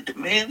sit in and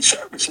demand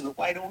service in the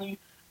white-only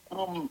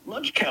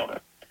lunch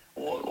counter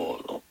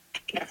or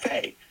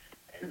cafe.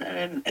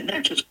 And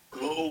that just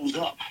blows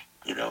up,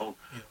 you know.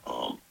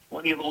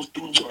 20 of those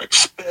students are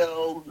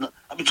expelled.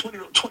 I mean, 20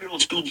 of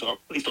those students are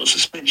placed on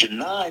suspension.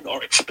 9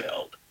 are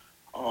expelled.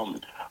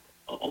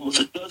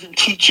 Almost a dozen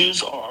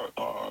teachers are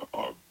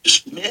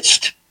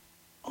dismissed.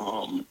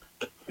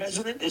 The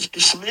president is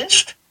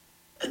dismissed,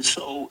 and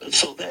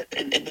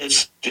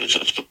there's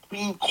a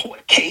Supreme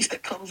Court case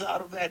that comes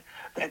out of that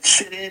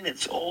sit-in.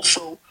 It's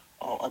also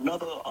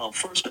another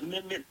First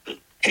Amendment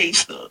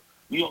case, the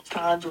New York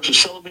Times versus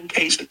Sullivan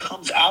case that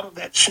comes out of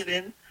that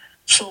sit-in.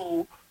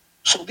 So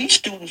these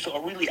students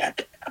are really at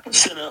the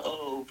epicenter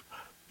of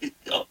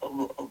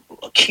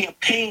a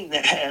campaign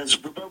that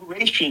has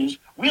reverberations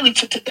really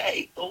to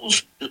today.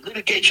 The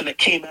litigation that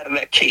came out of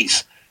that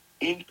case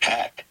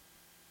impact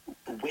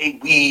the way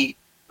we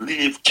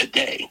live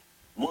today.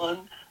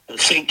 One, the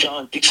St.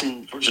 John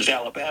Dixon versus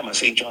Alabama.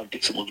 St. John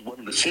Dixon was one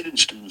of the sit-in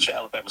students,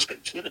 Alabama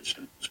State sit-in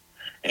students,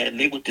 and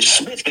they were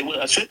dismissed. They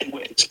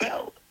were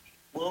expelled.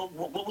 Well,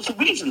 what was the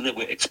reason they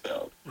were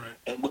expelled? Right.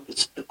 And what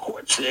the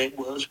court said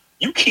was,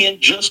 you can't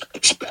just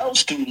expel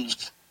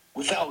students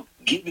without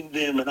giving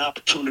them an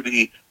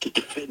opportunity to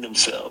defend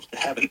themselves, to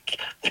have a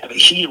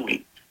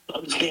hearing, to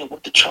understand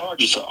what the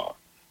charges are.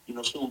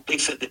 So they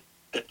said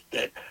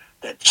that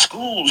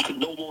schools could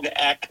no longer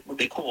act what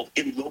they call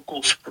in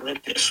loco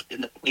parentis,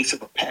 in the place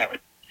of a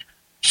parent.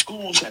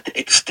 Schools had to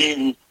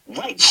extend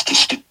rights to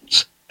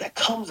students. That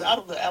comes out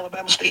of the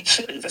Alabama State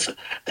sit-ins.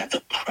 That's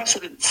a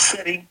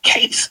precedent-setting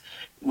case.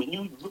 When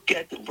you look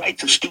at the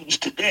rights of students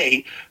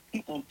today,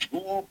 people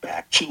look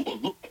back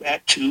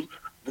to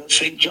the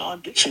St.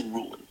 John Dixon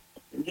ruling.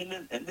 And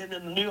then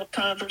in the New York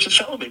Times versus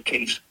Sullivan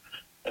case,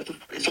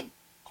 it's a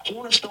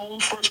cornerstone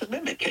First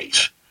Amendment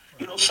case.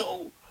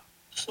 So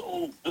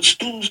the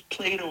students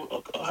played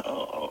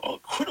a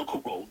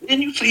critical role.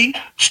 Then you see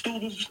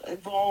students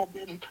involved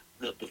in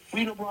the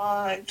Freedom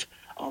Rides,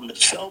 the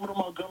Selma to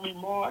Montgomery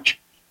March.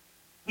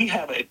 We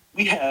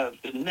have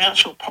the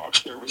National Park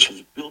Service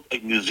has built a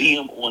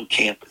museum on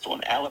campus,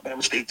 on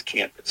Alabama State's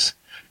campus,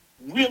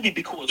 really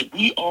because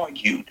we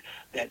argued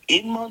that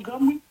in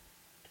Montgomery,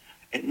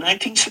 in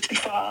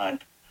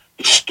 1965,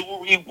 the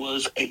story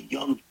was a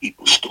young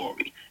people's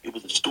story. It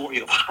was a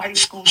story of high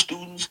school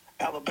students,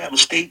 Alabama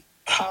State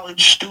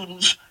college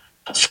students,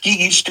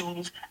 Tuskegee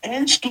students,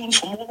 and students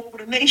from all over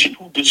the nation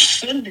who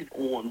descended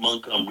on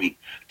Montgomery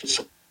to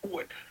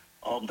support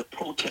the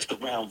protest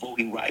around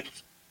voting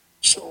rights.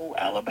 So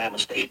Alabama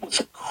State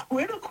was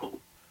critical.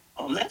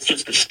 That's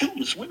just the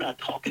students. We're not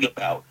talking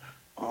about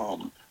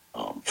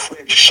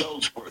Fred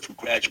Shuttlesworth, who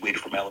graduated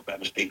from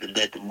Alabama State and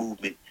led the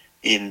movement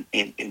in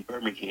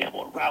Birmingham,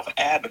 or Ralph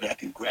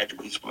Abernathy, who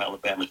graduates from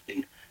Alabama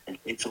State and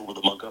takes over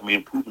the Montgomery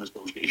Improvement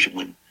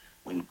Association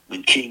when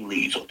King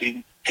leaves, or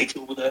then takes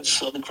over the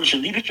Southern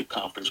Christian Leadership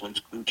Conference when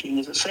King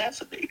is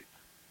assassinated.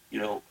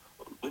 We're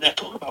not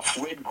talking about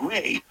Fred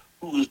Gray,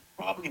 who is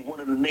probably one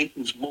of the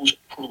nation's most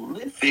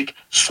prolific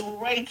civil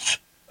rights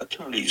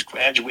attorneys,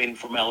 graduating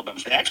from Alabama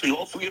State. Actually,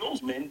 all 3 of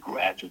those men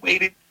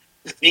graduated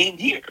the same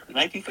year,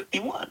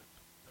 1951.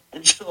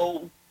 And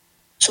so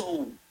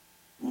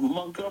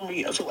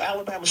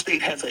Alabama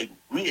State has a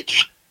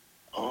rich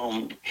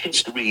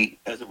history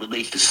as it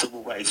relates to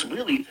civil rights.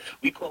 Really,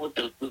 we call it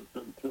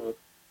the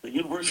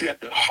university at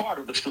the heart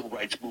of the civil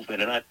rights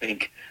movement, and I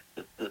think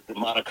the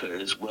moniker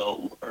is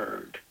well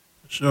earned.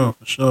 For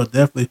sure,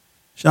 definitely.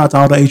 Shout out to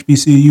all the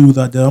HBCUs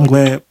out there. I'm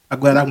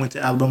glad I went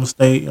to Alabama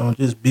State.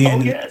 Just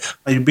being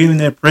being in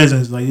their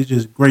presence, like, it's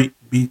just great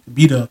to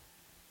be the.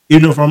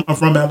 Even though I'm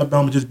from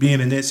Alabama, just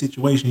being in that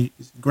situation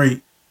is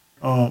great.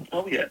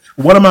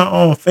 One of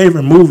my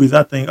favorite movies,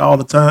 I think, all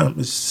the time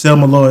is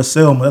Selma, Lord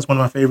Selma. That's one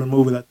of my favorite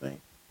movies, I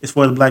think. It's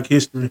for the Black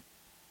history.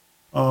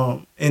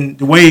 And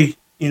the way,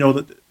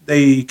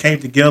 they came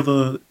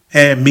together,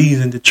 had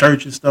meetings in the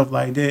church and stuff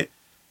like that.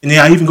 And then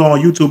I even go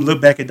on YouTube and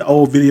look back at the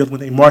old videos when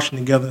they marching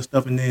together and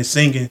stuff, and then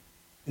singing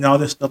and all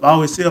that stuff. I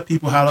always tell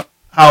people how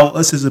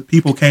us as a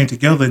people came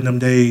together in them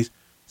days.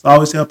 So I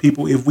always tell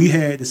people, if we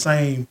had the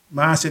same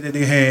mindset that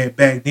they had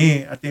back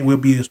then, I think we'll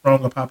be a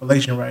stronger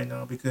population right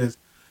now, because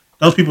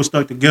those people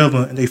stuck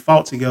together and they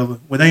fought together.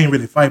 Well, they didn't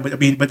really fight, but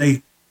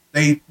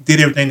they did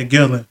everything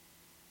together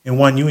in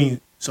one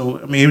union.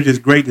 So I mean, it was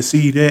just great to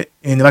see that.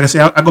 And like I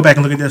said, I go back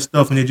and look at that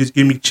stuff, and it just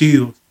give me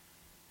chills.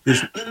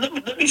 Just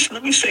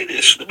Let me say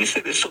this. Let me say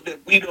this so that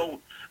we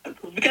don't.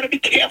 We got to be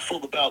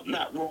careful about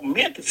not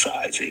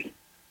romanticizing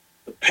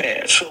the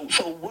past. So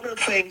one of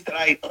the things that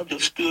I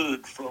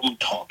understood from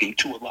talking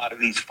to a lot of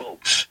these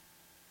folks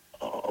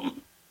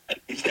um,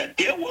 is that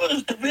there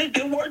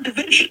were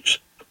divisions,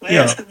 class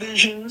yeah,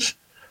 divisions,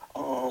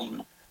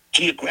 um,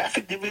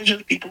 geographic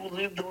divisions. People who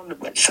lived on the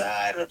west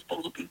side, as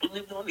opposed to people who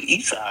lived on the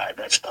east side.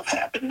 That stuff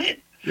happened then.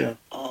 yeah,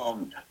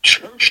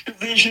 Church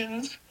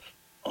divisions.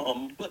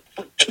 But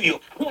to your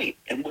point,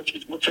 and which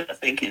I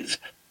think is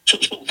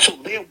so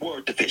there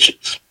were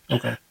divisions.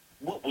 okay,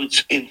 What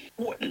was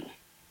important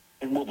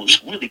and what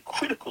was really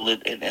critical,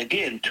 and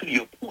again to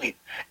your point,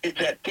 is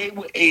that they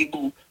were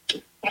able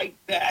to fight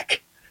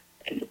back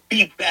and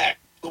beat back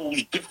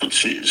those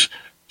differences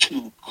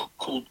to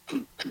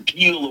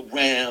deal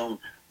around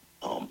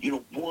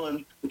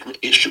one particular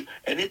issue.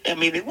 And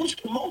it was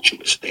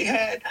tumultuous. They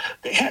had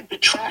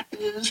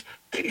detractors.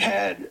 They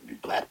had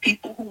black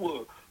people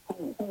who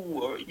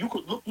were. You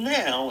could look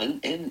now in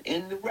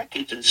the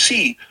records and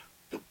see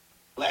the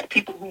black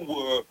people who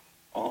were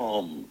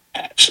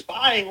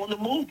spying on the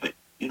movement.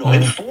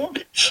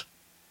 Informants,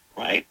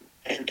 right?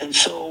 And then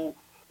some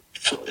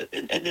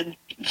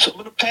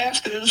of the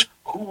pastors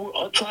who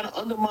are trying to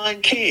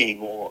undermine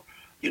King,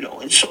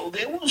 and so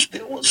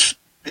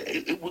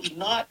it was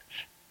not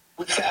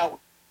without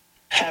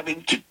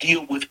having to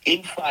deal with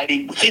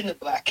infighting within the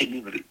black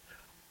community,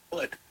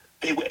 but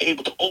they were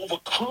able to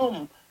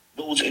overcome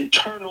those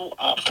internal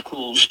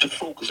obstacles to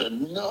focus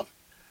enough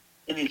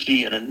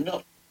energy and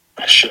enough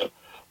pressure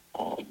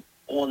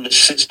on the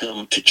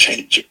system to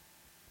change it.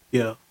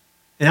 yeah.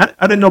 And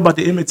I didn't know about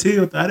the Emmett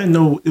Till. I didn't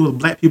know it was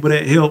black people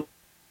that helped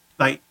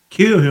like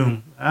kill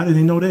him. I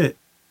didn't know that.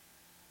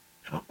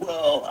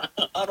 Well,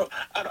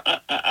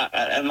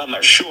 I'm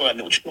not sure I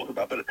know what you're talking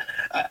about, but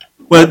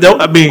Well, no,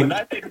 I when mean,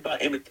 I think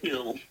about Emmett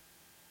Till,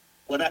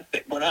 when I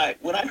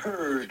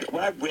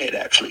read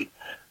actually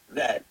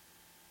that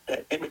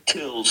Emmett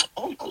Till's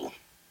uncle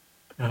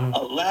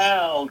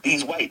allowed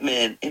these white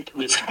men into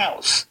his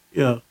house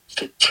yeah.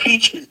 to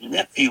teach his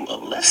nephew a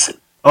lesson.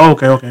 Oh,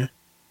 okay, okay.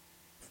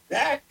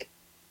 That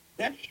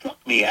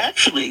struck me.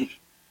 Actually,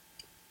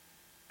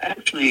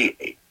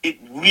 it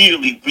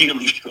really,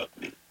 really struck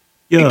me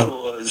Yeah,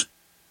 because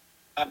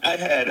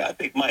I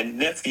think my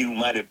nephew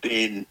might have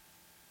been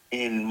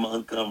in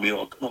Montgomery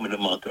or coming to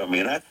Montgomery,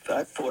 and I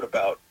thought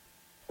about,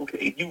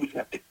 okay, you would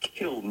have to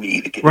kill me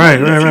to get my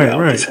right, right, nephew right,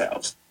 out of this right.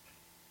 house.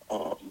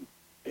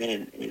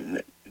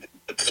 And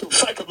so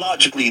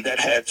psychologically, that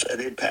had an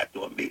impact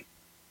on me.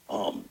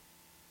 Um,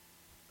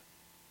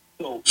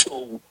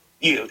 so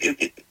yeah,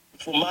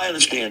 from my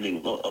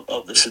understanding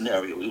of the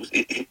scenario,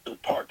 it hit the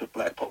part of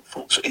black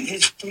folks, and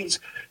his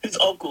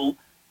uncle,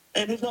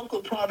 and his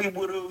uncle probably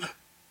would have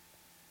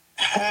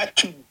had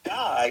to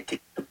die to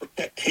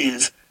protect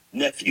his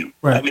nephew.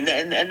 I Right. mean,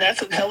 and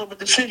that's a hell of a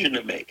decision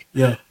to make.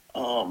 Yeah.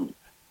 Um,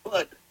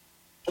 but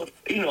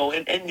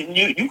and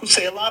you could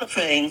say a lot of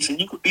things, and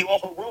you could be all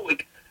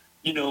heroic,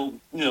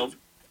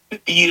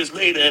 50 years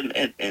later,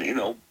 and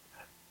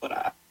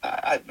but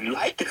I'd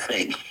like to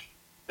think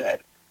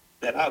that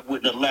I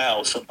wouldn't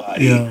allow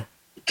somebody Yeah.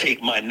 to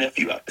take my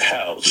nephew out the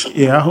house.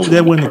 Yeah. I hope that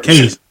Some wasn't the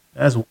person. case.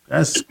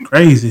 That's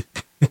crazy.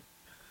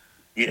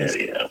 Yeah,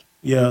 yeah.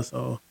 Yeah.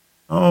 So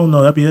I don't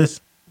know.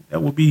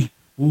 That would be.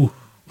 Ooh.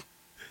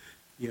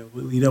 Yeah.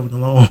 We'll leave that one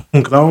alone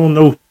because I don't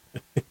know.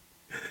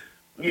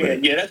 Yeah,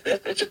 But yeah,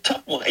 that's a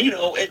tough one,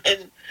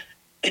 and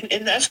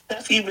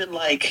that's even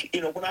like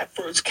when I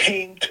first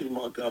came to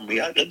Montgomery.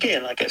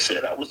 Again, like I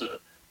said, I was a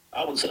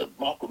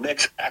Malcolm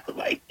X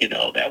acolyte.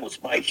 That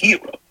was my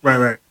hero, right.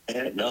 Right.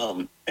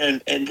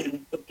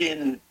 but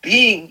then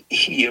being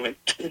here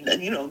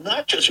and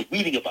not just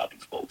reading about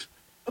these folks,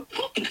 but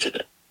talking to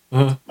them,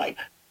 Uh-huh. like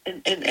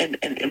and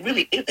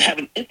really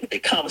having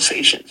intimate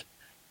conversations,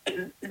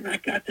 and I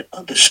got to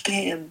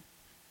understand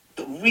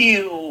the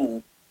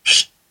real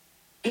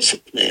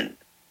discipline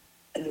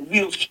and the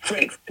real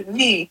strength. To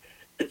me,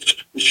 the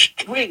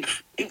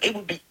strength, it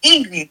would be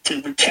easy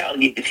to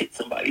retaliate and hit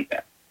somebody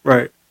back.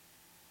 Right.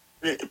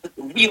 But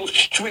the real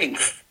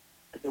strength,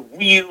 the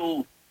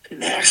real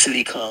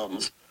tenacity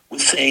comes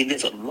with saying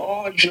there's a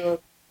larger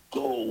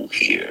goal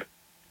here.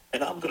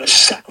 And I'm going to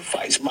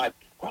sacrifice my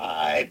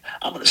pride.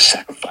 I'm going to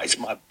sacrifice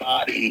my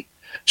body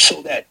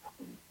so that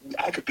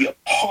I could be a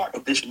part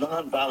of this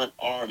nonviolent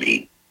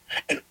army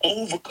and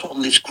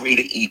overcome this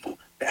greater evil.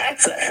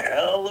 That's a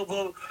hell of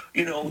a,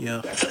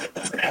 Yeah. that's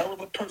a hell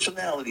of a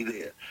personality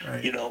there,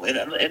 Right.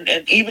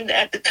 and even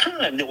at the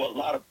time, there were a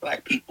lot of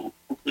black people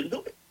who couldn't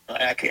do it.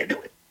 I can't do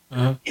it,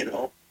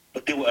 Uh-huh.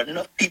 but there were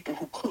enough people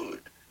who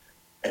could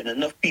and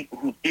enough people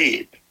who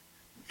did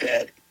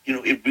that,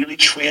 it really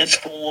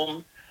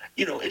transformed,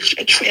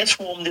 it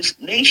transformed this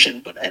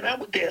nation, and I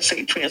would dare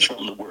say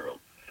transformed the world.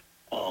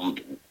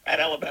 At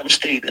Alabama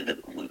State, and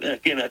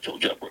again, I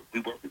told you we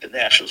work with the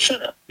National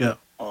Center. Yeah.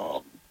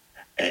 Um,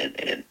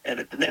 and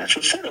at the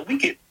National Center, we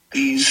get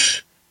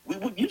these We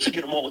would used to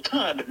get them all the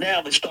time, but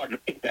now they're starting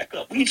to pick back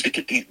up. We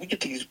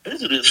get these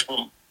visitors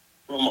from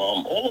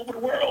all over the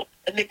world,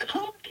 and they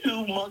come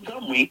to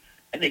Montgomery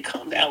and they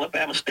come to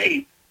Alabama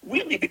State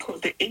really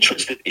because they're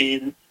interested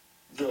in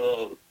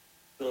the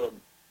the,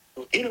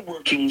 the inner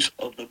workings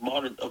of the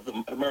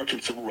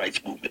American Civil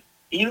Rights Movement.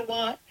 You know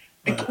why?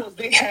 Because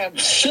they have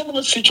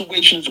similar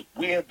situations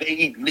where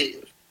they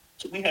live.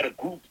 So we had a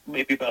group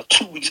maybe about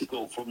 2 weeks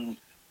ago from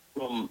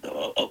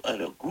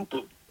a group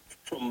of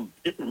from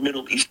different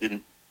Middle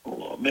Eastern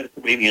or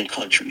Mediterranean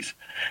countries,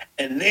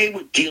 and they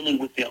were dealing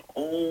with their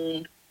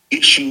own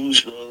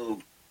issues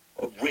of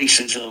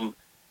racism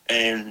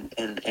and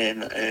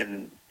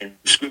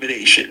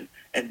discrimination,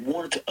 and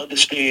wanted to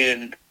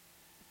understand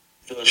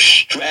the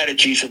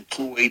strategies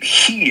employed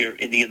here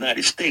in the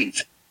United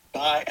States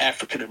by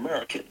African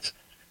Americans.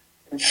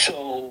 And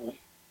so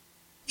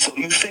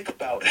you think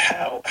about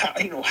how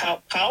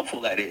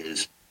powerful that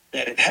is,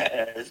 that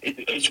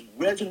it's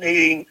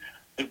resonating.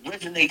 It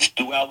resonates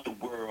throughout the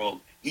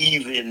world,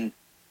 even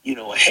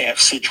a half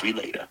century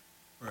later.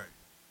 Right.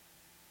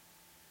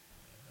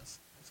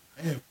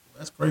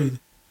 That's crazy.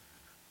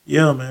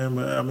 Yeah, man.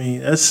 But I mean,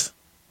 that's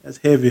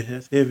heavy.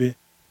 That's heavy.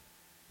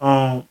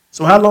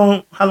 So how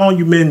long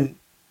you been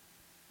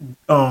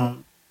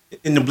um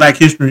in the Black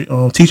History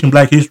teaching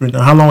Black History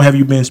now? How long have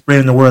you been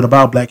spreading the word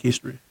about Black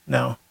History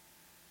now?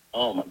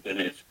 Oh my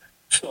goodness!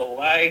 So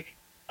I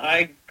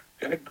I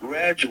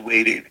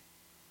graduated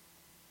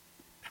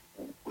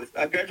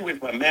I graduated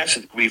with my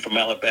master's degree from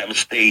Alabama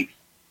State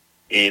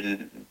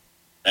in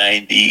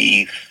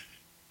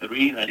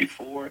 93,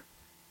 94,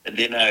 and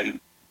then I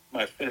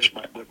finished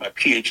with my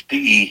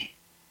PhD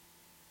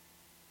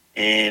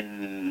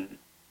in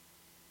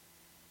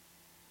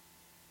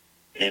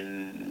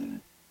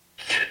in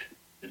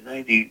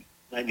 90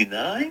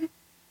 99,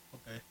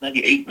 Okay.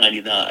 98,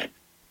 99.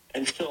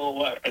 And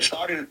so I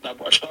started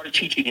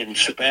teaching in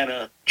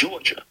Savannah,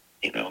 Georgia,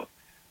 and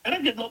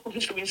I did local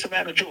history in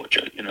Savannah,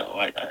 Georgia.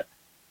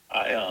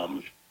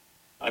 I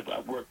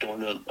worked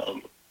on a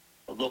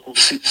local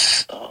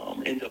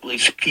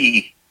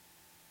NAACP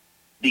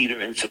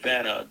leader in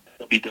Savannah,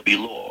 W.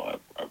 Law.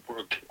 I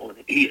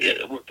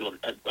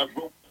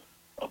wrote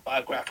a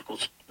biographical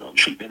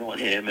treatment on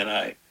him,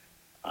 and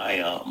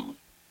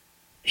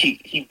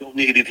he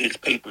donated his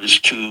papers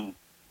to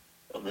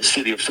the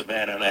city of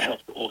Savannah, and I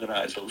helped to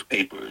organize those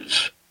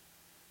papers.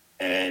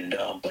 And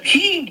but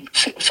he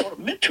sort of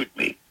mentored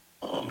me.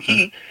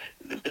 Okay.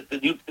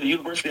 The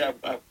university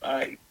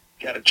I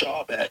got a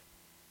job at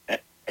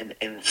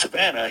in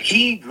Savannah,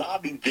 he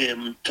lobbied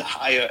them to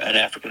hire an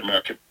African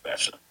American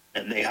professor,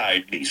 and they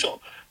hired me.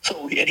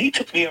 And he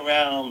took me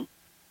around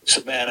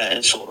Savannah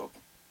and sort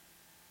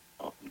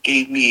of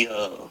gave me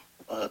a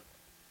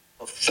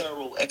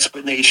thorough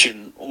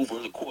explanation over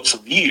the course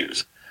of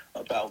years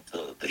about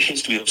the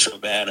history of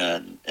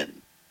Savannah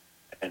and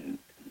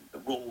the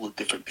role of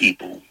different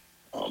people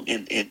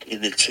in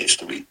its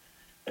history.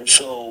 And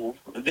so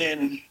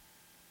then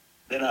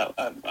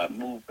I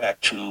moved back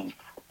to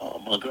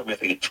Montgomery, I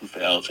think in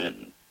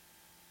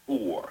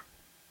 2004,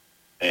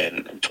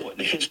 and taught in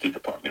the history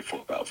department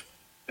for about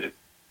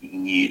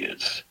 15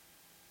 years.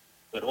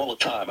 But all the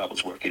time I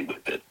was working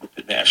with the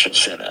National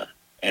Center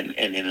and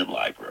in the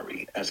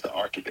library as the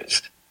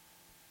archivist.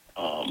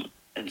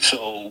 And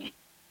so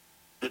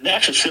the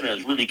National Center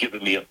has really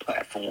given me a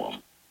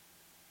platform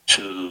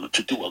to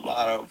do a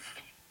lot of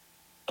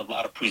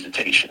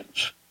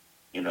presentations.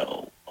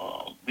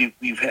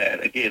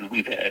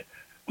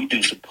 We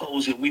do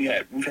symposium.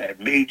 We've had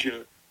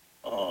major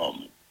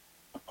um,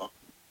 uh,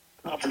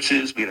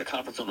 conferences. We had a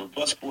conference on the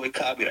bus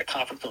boycott. We had a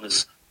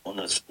conference on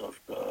the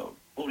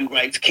voting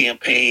rights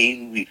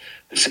campaign.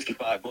 The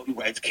 65 voting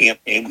rights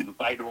campaign. We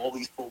invited all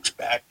these folks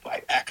back,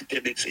 like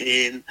academics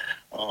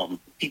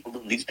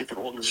people in these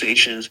different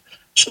organizations.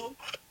 So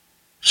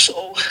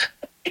so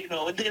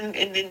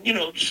and then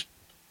just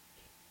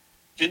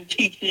been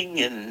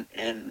teaching and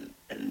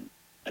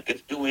I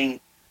guess I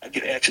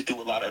get asked to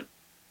do a lot of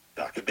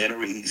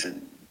documentaries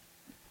and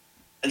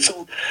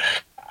so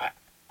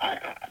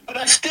but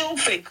I still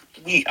think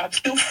I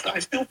still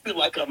feel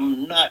like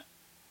I'm not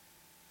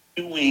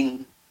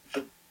doing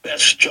the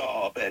best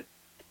job at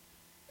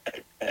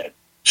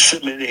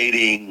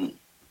disseminating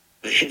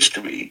the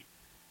history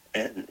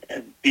and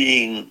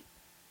being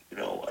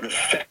an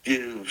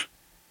effective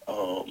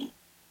um,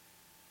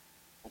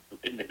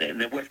 in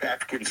the West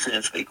African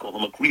sense, they call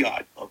them a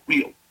griot, a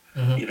griot.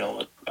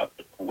 Mm-hmm.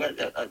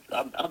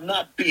 I'm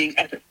not being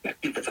as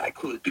effective as I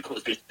could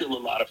because there's still a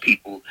lot of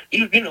people,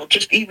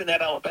 just even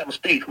at Alabama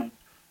State who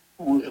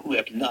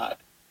have not,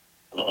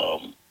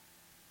 um,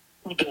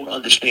 who don't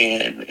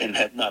understand and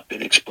have not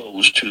been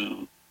exposed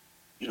to,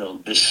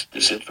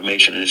 this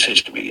information and this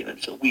history.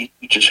 And so we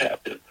just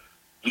have to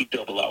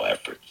redouble our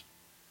efforts.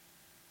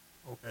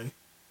 Okay.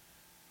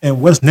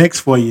 And what's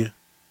next for you?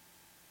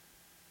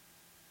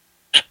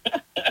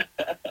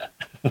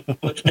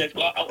 What's next?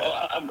 Well,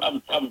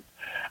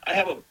 I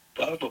have a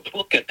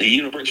book at the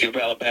University of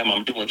Alabama.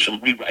 I'm doing some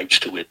rewrites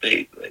to it.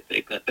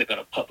 They're going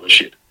to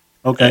publish it.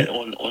 Okay.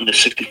 On the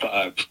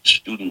 65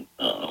 student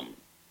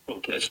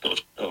protest,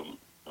 those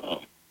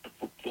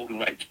voting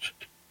rights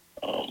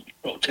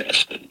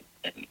protest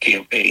and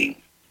campaign,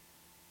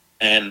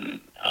 and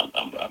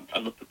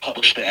I'm looking to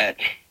publish that.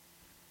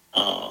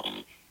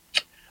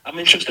 I'm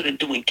interested in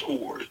doing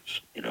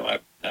tours. You know,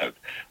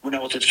 when I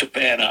was in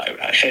Savannah,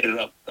 I headed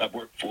up. I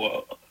worked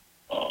for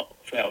a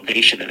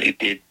foundation, and they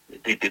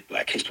did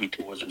Black History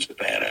tours in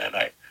Savannah, and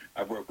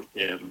I worked with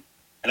them,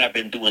 and I've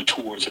been doing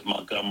tours in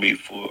Montgomery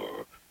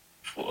for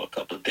a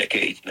couple of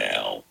decades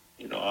now.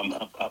 You know,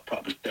 I'll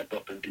probably step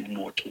up and do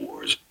more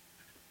tours.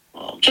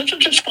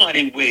 Just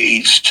finding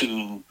ways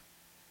to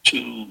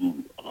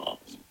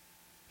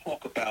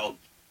talk about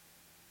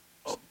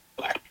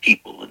Black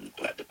people and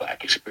the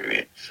Black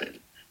experience,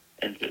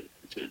 and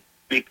to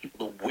make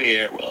people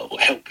aware of, or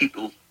help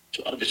people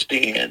to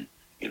understand,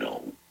 you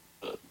know,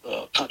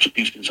 the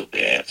contributions of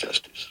their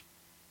ancestors.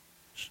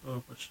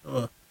 Sure, for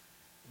sure.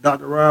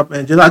 Dr. Rob,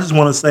 man, I just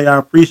want to say I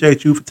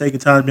appreciate you for taking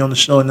time to be on the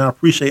show, and I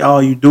appreciate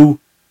all you do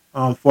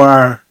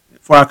for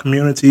our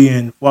community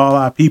and for all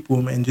our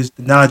people, and just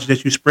the knowledge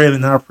that you spread,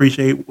 and I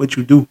appreciate what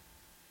you do.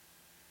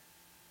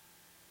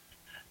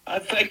 I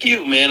thank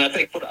you, man. I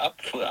thank for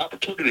the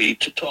opportunity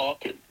to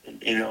talk, and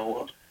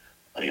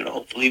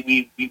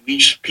hopefully we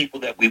reach people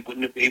that we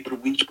wouldn't have been able to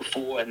reach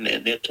before, and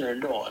they're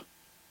turned on.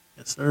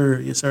 Yes, sir.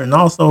 Yes, sir. And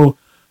also,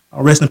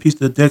 rest in peace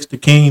to Dexter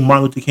King,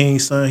 Martin Luther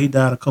King's son. He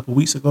died a couple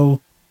weeks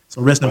ago.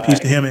 So rest in peace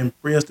to him, and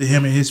prayers to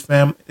him and his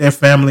their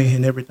family,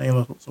 and everything.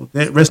 So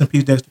rest in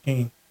peace, Dexter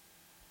King.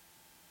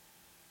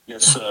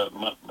 Yes,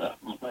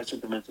 my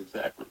sentiments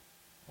exactly.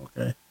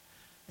 Okay.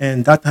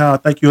 And Dr.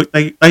 Howard, thank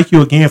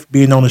you again for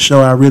being on the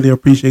show. I really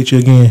appreciate you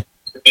again.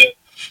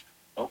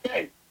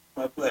 Okay,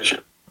 my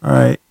pleasure. All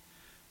right.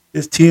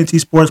 It's T-ENT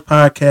Sports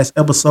Podcast,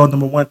 episode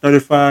number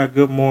 135.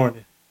 Good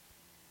morning.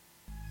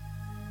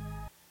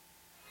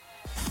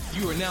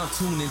 You are now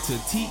tuned into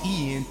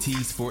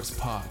T-ENT Sports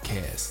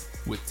Podcast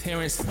with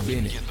Terrence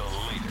Bennett.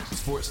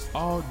 Sports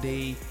all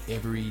day,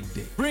 every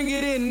day. Bring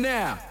it in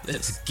now.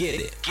 Let's get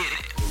it.